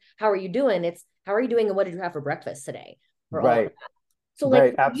not just how are you doing, it's how are you doing and what did you have for breakfast today or all of Right. that. So like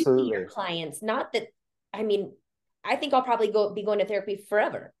Right. when you see your Absolutely. clients, not that I mean, I think I'll probably be going to therapy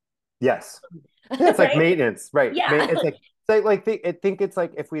forever. Yes. Yeah, it's like Right? maintenance. Right. Yeah. I think it's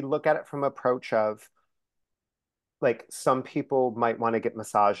like if we look at it from approach of like some people might want to get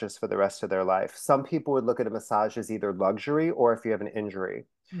massages for the rest of their life. Some people would look at a massage as either luxury or if you have an injury.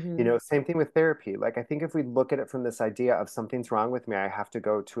 You Mhm. know, same thing with therapy. Like I think if we look at it from this idea of something's wrong with me, I have to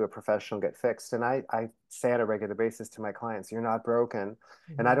go to a professional, get fixed. And I say on a regular basis to my clients, you're not broken.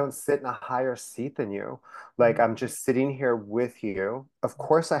 And I Mhm. don't sit in a higher seat than you. Like Mhm. I'm just sitting here with you. Of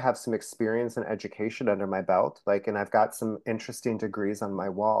course, I have some experience and education under my belt, like, and I've got some interesting degrees on my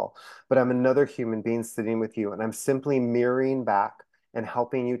wall, but I'm another human being sitting with you, and I'm simply mirroring back and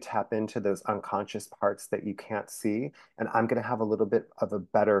helping you tap into those unconscious parts that you can't see. And I'm going to have a little bit of a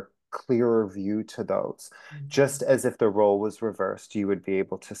better, clearer view to those. Mhm. Just as if the role was reversed, you would be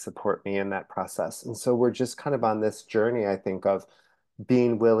able to support me in that process. And so we're just kind of on this journey, I think, of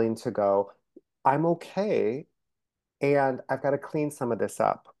being willing to go, I'm okay, and I've got to clean some of this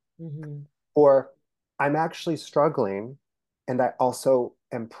up. Mhm. Or I'm actually struggling and I also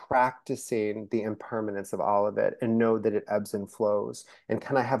am practicing the impermanence of all of it and know that it ebbs and flows. And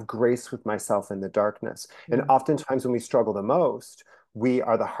can I have grace with myself in the darkness? And Mhm. oftentimes when we struggle the most, we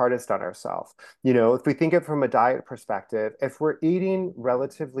are the hardest on ourselves. You know, if we think it from a diet perspective, if we're eating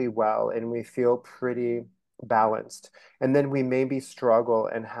relatively well and we feel pretty balanced, and then we maybe struggle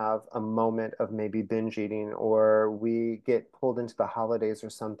and have a moment of maybe binge eating, or we get pulled into the holidays or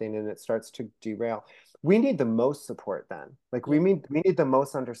something and it starts to derail. We need the most support then. Like Yeah. we need the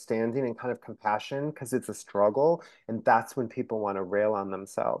most understanding and kind of compassion because it's a struggle. And that's when people want to rail on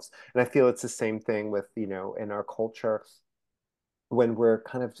themselves. And I feel it's the same thing with, you know, in our culture when we're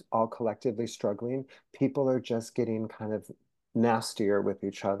kind of all collectively struggling, people are just getting kind of nastier with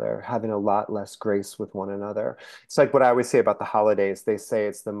each other, having a lot less grace with one another. It's like what I always say about the holidays. They say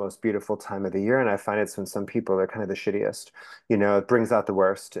it's the most beautiful time of the year, and I find it's when some people are kind of the shittiest. You know, it brings out the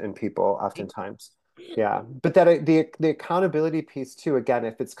worst in people oftentimes. Yeah, but that the accountability piece too, again,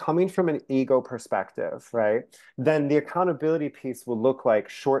 if it's coming from an ego perspective, right, then the accountability piece will look like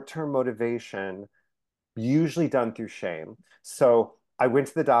short-term motivation usually done through shame. So I went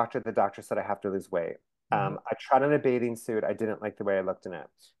to the doctor. The doctor said I have to lose weight. Mhm. I tried on a bathing suit. I didn't like the way I looked in it.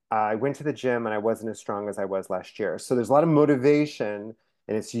 I went to the gym and I wasn't as strong as I was last year. So there's a lot of motivation,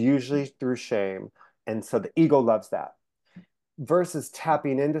 and it's usually through shame. And so the ego loves that versus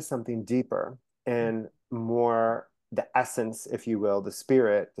tapping into something deeper and more the essence, if you will, the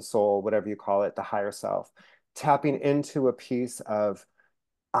spirit, the soul, whatever you call it, the higher self, tapping into a piece of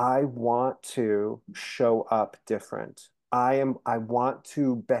I want to show up different. I want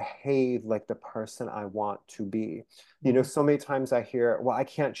to behave like the person I want to be. You know, so many times I hear, well, I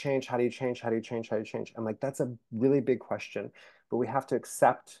can't change. How do you change? How do you change? How do you change? I'm like, that's a really big question, but we have to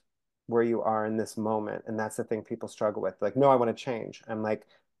accept where you are in this moment. And that's the thing people struggle with. Like, no, I want to change. I'm like,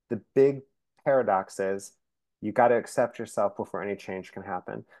 the big paradox is you got to accept yourself before any change can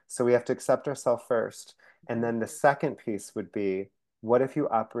happen. So we have to accept ourselves first. And then the second piece would be, what if you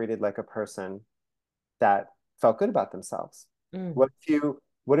operated like a person that felt good about themselves? Mm-hmm.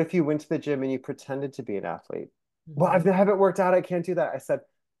 What if you went to the gym and you pretended to be an athlete? Well, Mm-hmm. I haven't worked out. I can't do that. I said,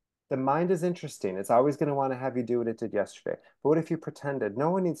 the mind is interesting. It's always going to want to have you do what it did yesterday. But what if you pretended?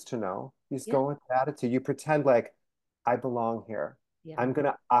 No one needs to know. You just Yeah. go with the attitude. You pretend like, I belong here. Yeah. I'm going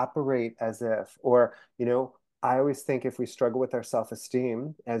to operate as if, or, I always think if we struggle with our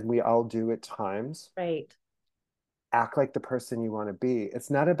self-esteem, as we all do at times, Right. act like the person you want to be. It's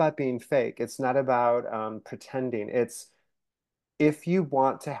not about being fake. It's not about pretending. It's if you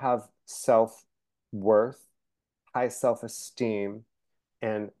want to have self-worth, high self-esteem,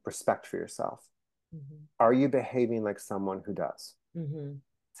 and respect for yourself, Mm-hmm. are you behaving like someone who does? Mm-hmm.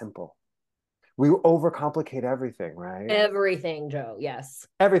 Simple. We overcomplicate everything, right? Everything, Joe. Yes.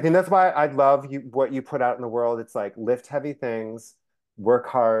 Everything. That's why I love what you put out in the world. It's like lift heavy things, work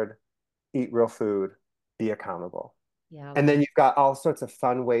hard, eat real food, be accountable. Yeah. And then you've got all sorts of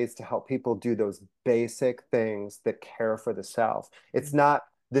fun ways to help people do those basic things that care for the self. It's not,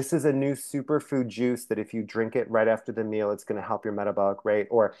 this is a new superfood juice that if you drink it right after the meal, it's going to help your metabolic rate.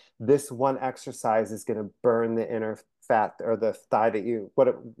 Or this one exercise is going to burn the inner fat or the thigh that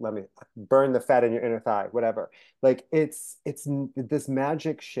let me burn the fat in your inner thigh, whatever. Like it's this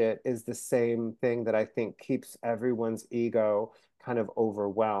magic shit is the same thing that I think keeps everyone's ego kind of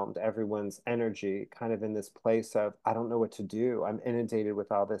overwhelmed, everyone's energy kind of in this place of, I don't know what to do. I'm inundated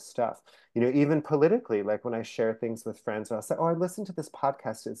with all this stuff. Even politically, like when I share things with friends, I'll say, oh, I listened to this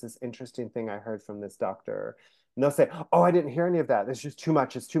podcast. It's this interesting thing I heard from this doctor. And they'll say, oh, I didn't hear any of that. It's just too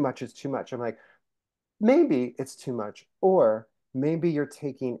much. It's too much. It's too much. I'm like, maybe it's too much, or maybe you're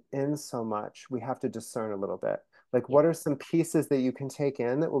taking in so much. We have to discern a little bit. Like, Yeah. what are some pieces that you can take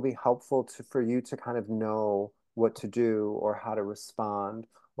in that will be helpful for you to kind of know what to do or how to respond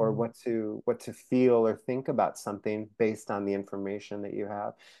or Mhm. what to feel or think about something based on the information that you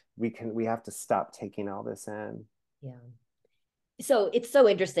have. We have to stop taking all this in. Yeah. So it's so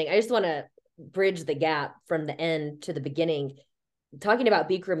interesting. I just want to bridge the gap from the end to the beginning. Talking about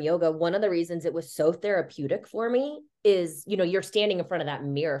Bikram yoga, one of the reasons it was so therapeutic for me is, you're standing in front of that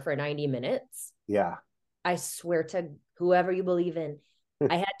mirror for 90 minutes. Yeah. I swear to whoever you believe in,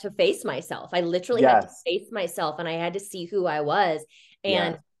 I had to face myself. I literally had to Yes. face myself and I had to see who I was.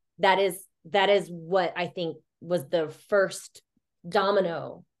 And Yes. that is what I think was the first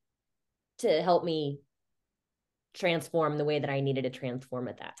domino to help me transform the way that I needed to transform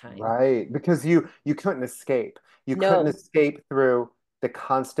at that time. Right, because you couldn't escape. You couldn't No. escape through the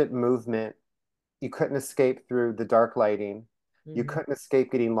constant movement. You couldn't escape through the dark lighting. You Mm-hmm. couldn't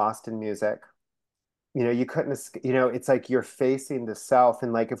escape getting lost in music. You couldn't escape, it's like you're facing the self.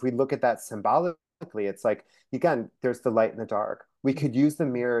 And like if we look at that symbolically, it's like again, there's the light and the dark. We could use the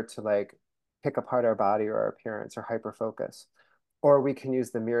mirror to like pick apart our body or our appearance or hyper focus. Or we can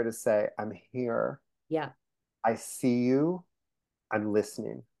use the mirror to say, I'm here. Yeah. I see you. I'm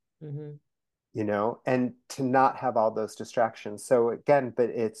listening. Mm-hmm. And to not have all those distractions. So again, but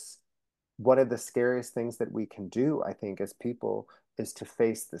it's one of the scariest things that we can do, I think, as people is to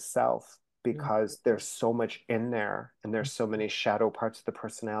face the self because there's so much in there and there's so many shadow parts of the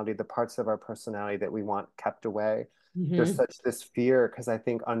personality, the parts of our personality that we want kept away. There's Mm-hmm. such this fear because I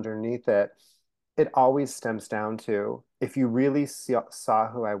think underneath it, it always stems down to if you really saw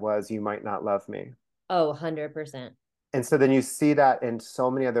who I was, you might not love me. Oh, 100%. And so then you see that in so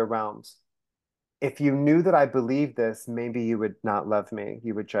many other realms. If you knew that I believed this, maybe you would not love me.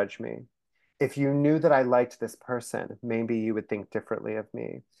 You would judge me. If you knew that I liked this person, maybe you would think differently of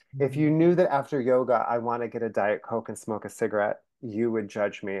me. If Mm-hmm. you knew that after yoga, I want to get a Diet Coke and smoke a cigarette, you would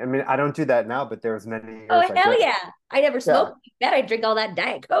judge me. I mean, I don't do that now, but there was many Oh, years I hell did. yeah. I never Yeah. smoked that. I drink all that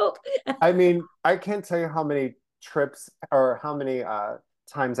Diet Coke. I mean, I can't tell you how many trips or how many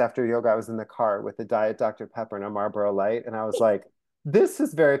times after yoga I was in the car with a Diet Dr. Pepper and a Marlboro Light, and I was like, this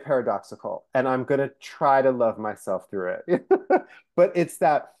is very paradoxical, and I'm gonna try to love myself through it. But it's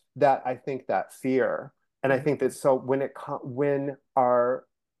that I think that fear, and I think that so when our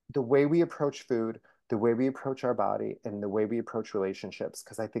the way we approach food, the way we approach our body, and the way we approach relationships,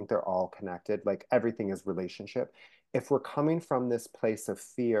 because I think they're all connected, like everything is relationship. If we're coming from this place of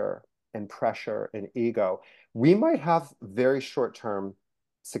fear and pressure and ego, we might have very short term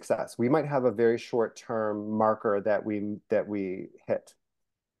success. We might have a very short-term marker that we hit.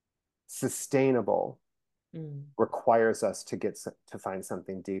 Sustainable Mm. requires us to find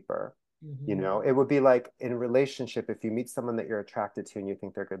something deeper. You Hmm. know, it would be like in a relationship, if you meet someone that you're attracted to and you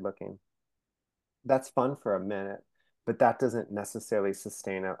think they're good looking, that's fun for a minute, but that doesn't necessarily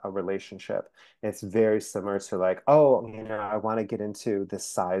sustain a relationship. It's very similar to like, oh, you know, I want to get into this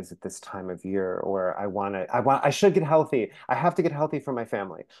size at this time of year, or I should get healthy. I have to get healthy for my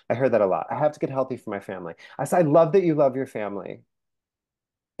family. I heard that a lot. I have to get healthy for my family. I said, I love that you love your family.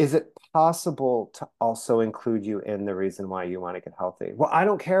 Is it possible to also include you in the reason why you want to get healthy? Well, I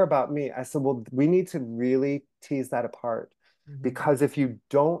don't care about me. I said, well, we need to really tease that apart. Hmm. Because if you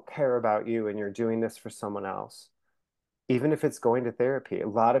don't care about you and you're doing this for someone else, even if it's going to therapy, a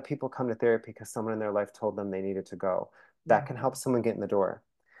lot of people come to therapy because someone in their life told them they needed to go. That can help someone get in the door.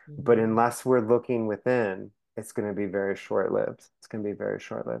 But Hmm. unless we're looking within, it's going to be very short-lived. It's going to be very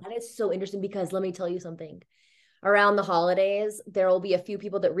short-lived. That is so interesting because let me tell you something. Around the holidays, there will be a few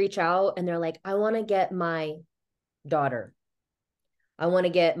people that reach out and they're like, I want to get my daughter. I want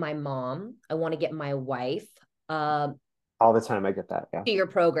to get my mom. I want to get my wife All the time, I get that. Yeah. to your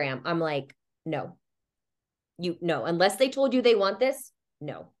program. I'm like, no, no, unless they told you they want this,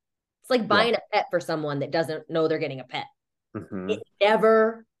 no. It's like Yeah. buying a pet for someone that doesn't know they're getting a pet. It Hmm.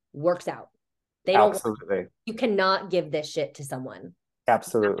 never works out. They don't, Absolutely. you cannot give this shit to someone. You have to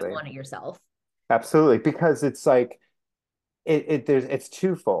Absolutely. want it yourself. Absolutely. Because it's like it's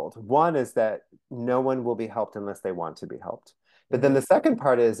twofold. One is that no one will be helped unless they want to be helped. But then Mhm. the second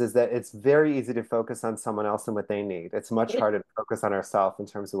part is that it's very easy to focus on someone else and what they need. It's much harder to focus on ourselves in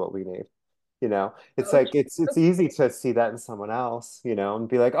terms of what we need. You know, it's So like it's easy to see that in someone else, you know, and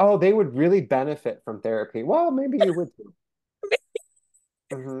be like, oh, they would really benefit from therapy. Well, maybe you would too.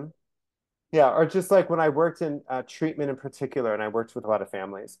 Hmm. Yeah, or just like when I worked in treatment in particular, and I worked with a lot of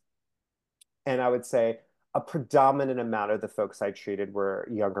families. And I would say a predominant amount of the folks I treated were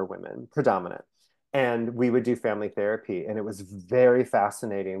younger women, predominant. And we would do family therapy. And it was very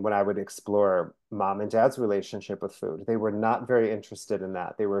fascinating when I would explore mom and dad's relationship with food. They were not very interested in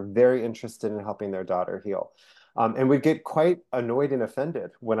that. They were very interested in helping their daughter heal. And would get quite annoyed and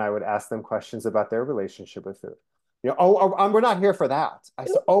offended when I would ask them questions about their relationship with food. You know, we're not here for that. I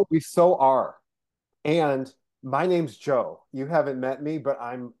said, oh, we so are. And my name's Joe. You haven't met me, but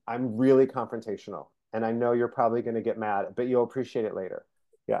I'm really confrontational. And I know you're probably going to get mad, but you'll appreciate it later.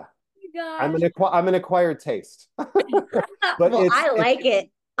 Yeah. gosh. I'm an acquired taste. But Well, I it's like it.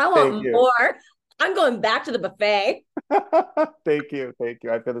 I thank want you. more. I'm going back to the buffet. Thank you. Thank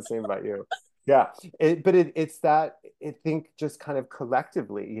you. I feel the same about you. Yeah. It's that I think just kind of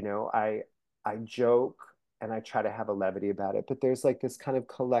collectively, you know, I joke and I try to have a levity about it, but there's like this kind of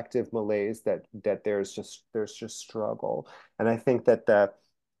collective malaise that there's just struggle. And I think that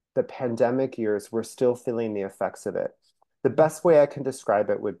the pandemic years, we're still feeling the effects of it. The best way I can describe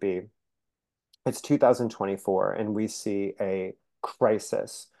it would be it's 2024, and we see a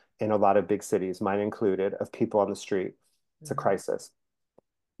crisis in a lot of big cities, mine included, of people on the street. It's a Mhm. crisis.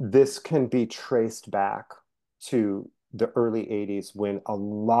 This can be traced back to the early 80s when a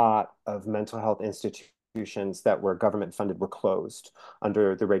lot of mental health institutions that were government funded were closed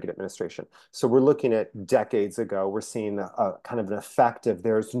under the Reagan administration. So we're looking at decades ago, we're seeing a kind of an effect of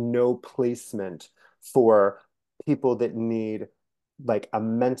there's no placement for people that need like a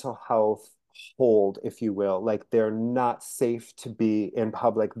mental health hold, if you will. Like they're not safe to be in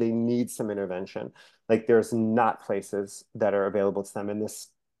public. They need some intervention. Like there's not places that are available to them. And this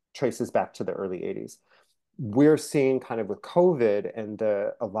traces back to the early 80s. We're seeing kind of with COVID and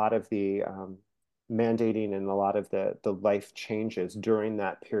a lot of the mandating and a lot of the life changes during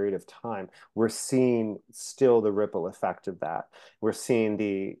that period of time, we're seeing still the ripple effect of that. We're seeing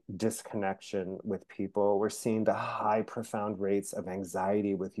the disconnection with people. We're seeing the high, profound rates of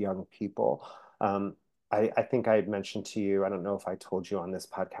anxiety with young people. Um, I think I had mentioned to you, I don't know if I told you on this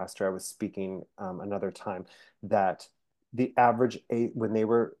podcast or I was speaking another time, that the average when they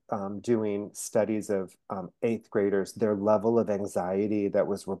were doing studies of eighth graders, their level of anxiety that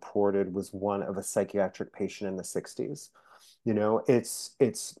was reported was one of a psychiatric patient in the 60s. You know,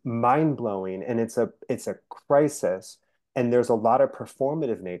 it's mind-blowing and it's a crisis. And there's a lot of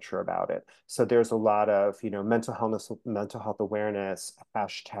performative nature about it. So there's a lot of, you know, mental health awareness,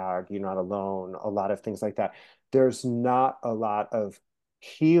 hashtag, you're not alone, a lot of things like that. There's not a lot of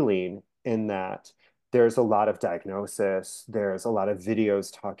healing in that. There's a lot of diagnosis, there's a lot of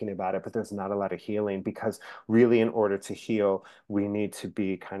videos talking about it, but there's not a lot of healing because really in order to heal, we need to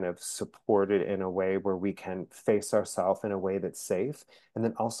be kind of supported in a way where we can face ourselves in a way that's safe and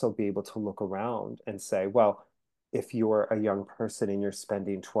then also be able to look around and say, well, if you're a young person and you're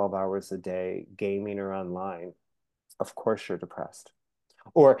spending 12 hours a day gaming or online, of course you're depressed.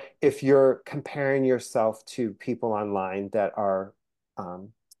 Or if you're comparing yourself to people online that are um,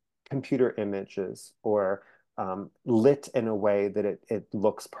 computer images or lit in a way that it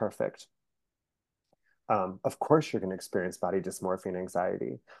looks perfect, of course you're going to experience body dysmorphia and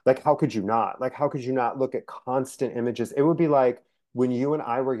anxiety. Like, how could you not? Like, how could you not look at constant images? It would be like when you and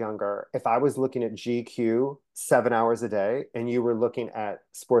I were younger, if I was looking at GQ 7 hours a day and you were looking at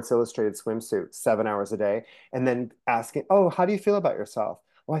Sports Illustrated swimsuit 7 hours a day, and then asking, oh, how do you feel about yourself?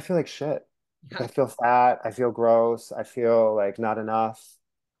 Oh, I feel like shit. Like, I feel fat. I feel gross. I feel like not enough,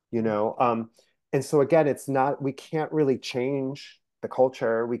 you know? And so again, it's not, we can't really change the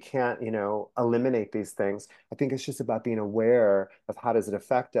culture. We can't, eliminate these things. I think it's just about being aware of how does it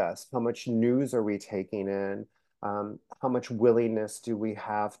affect us? How much news are we taking in? How much willingness do we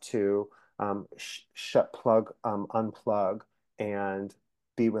have to shut plug, unplug, and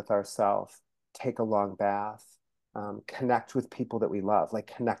be with ourselves, take a long bath, connect with people that we love, like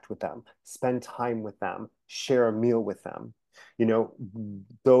connect with them, spend time with them, share a meal with them. You know,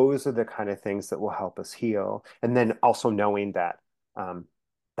 those are the kind of things that will help us heal. And then also knowing that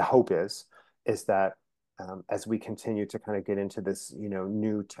the hope is that as we continue to kind of get into this,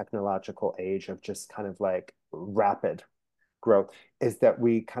 new technological age of just kind of like rapid growth, is that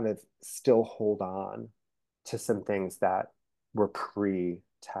we kind of still hold on to some things that were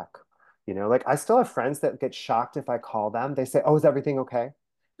pre-tech. Like I still have friends that get shocked if I call them. They say, "Oh, is everything okay?"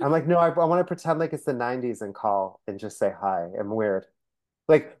 I'm like, "No, I want to pretend like it's the 90s and call and just say hi. I'm weird."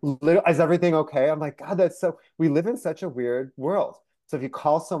 Like, is everything okay? I'm like, God, we live in such a weird world. So if you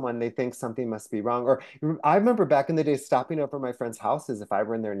call someone, they think something must be wrong. Or I remember back in the day stopping over my friends' houses if I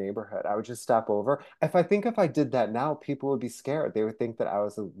were in their neighborhood. I would just stop over. If I did that now, people would be scared. They would think that I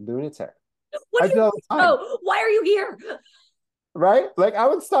was a lunatic. What I do do you all mean? the time, Oh, why are you here? right? Like I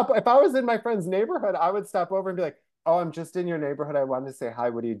would stop if I was in my friend's neighborhood, I would stop over and be like, "Oh, I'm just in your neighborhood. I wanted to say hi.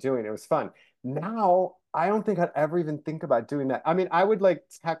 What are you doing?" It was fun. Now, I don't think I'd ever even think about doing that. I mean, I would like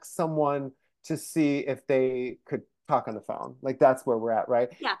text someone to see if they could talk on the phone. Like that's where we're at, right?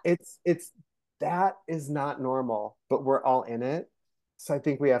 Yeah. It's that is not normal, but we're all in it. So I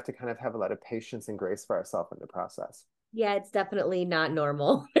think we have to kind of have a lot of patience and grace for ourselves in the process. Yeah, it's definitely not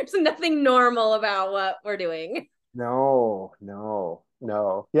normal. There's nothing normal about what we're doing. No, no,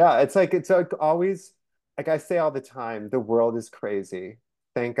 no. Yeah, it's like always like I say all the time, the world is crazy.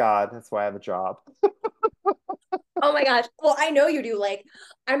 Thank God. That's why I have a job. Oh my gosh. Well, I know you do. Like,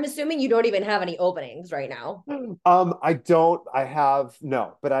 I'm assuming you don't even have any openings right now. I don't, I have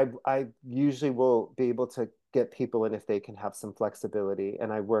no, but I usually will be able to get people in if they can have some flexibility.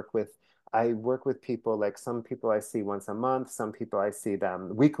 And I work with people, like some people I see once a month, some people I see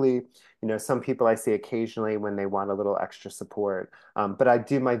them weekly, some people I see occasionally when they want a little extra support. But I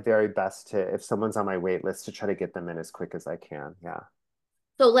do my very best to, if someone's on my wait list, to try to get them in as quick as I can. Yeah.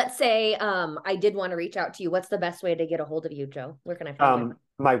 So let's say I did want to reach out to you. What's the best way to get a hold of you, Joe? Where can I find you?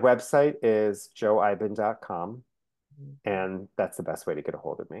 My website is joeiben.com, and that's the best way to get a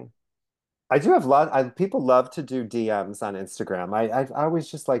hold of me. I do have people love to do DMs on Instagram. I always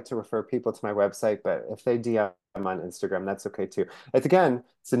just like to refer people to my website, but if they DM on Instagram, that's okay too.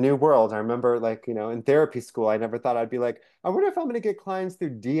 It's a new world. I remember like, in therapy school, I never thought I'd be like, I wonder if I'm going to get clients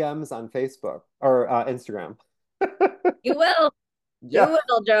through DMs on Facebook or Instagram. You will. You Yeah.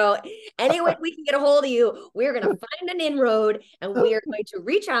 will, Joe. Any way we can get a hold of you, we're going to find an inroad and we are going to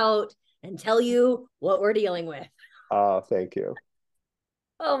reach out and tell you what we're dealing with. Oh, thank you.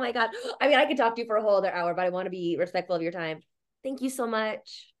 Oh my God. I mean, I could talk to you for a whole other hour, but I want to be respectful of your time. Thank you so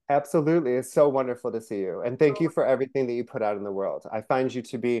much. Absolutely. It's so wonderful to see you. And thank you for everything that you put out in the world. I find you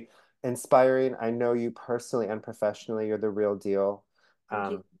to be inspiring. I know you personally and professionally. You're the real deal.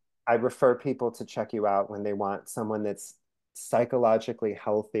 Thank you. Um, I refer people to check you out when they want someone that's psychologically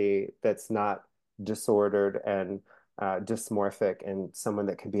healthy, that's not disordered and dysmorphic, and someone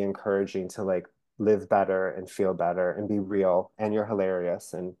that can be encouraging to like live better and feel better and be real. And you're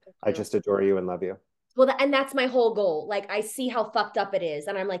hilarious. And Thank I you. just adore you and love you. Well, and that's my whole goal. Like, I see how fucked up it is.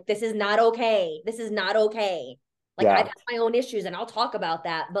 And I'm like, this is not okay. This is not okay. Like, I've Yeah. got my own issues and I'll talk about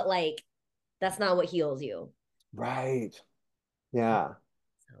that, but like, that's not what heals you. Right. Yeah.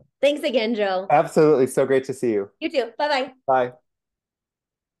 So, thanks again, Joe. Absolutely. So great to see you. You too. Bye bye.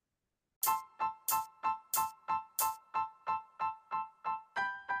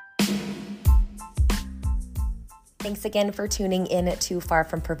 Bye. Thanks again for tuning in to Far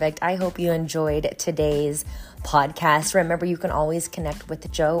From Perfect. I hope you enjoyed today's podcast. Remember, you can always connect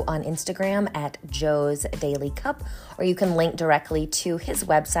with Joe on Instagram at Joe's Daily Cup, or you can link directly to his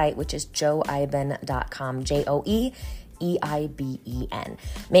website, which is joeeiben.com, JoeEiben.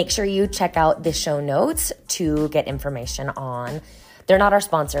 Make sure you check out the show notes to get information on. They're not our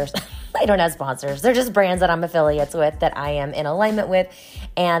sponsors. I don't have sponsors. They're just brands that I'm affiliates with that I am in alignment with.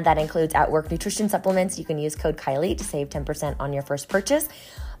 And that includes At-Work Nutrition Supplements. You can use code Kylie to save 10% on your first purchase.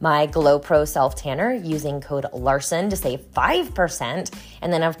 My Glow Pro Self Tanner using code Larson to save 5%.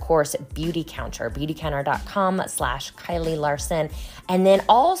 And then, of course, Beauty Counter, beautycounter.com/Kylie Larson. And then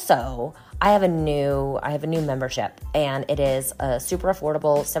also, I have a new membership, and it is a super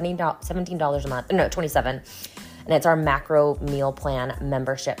affordable $17 a month. No, $27. And it's our macro meal plan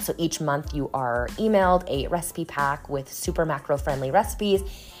membership. So each month you are emailed a recipe pack with super macro friendly recipes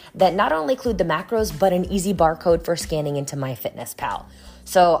that not only include the macros, but an easy barcode for scanning into MyFitnessPal.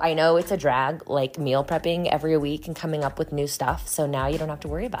 So I know it's a drag, like meal prepping every week and coming up with new stuff. So now you don't have to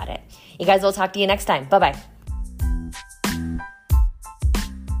worry about it. You guys, will talk to you next time. Bye-bye.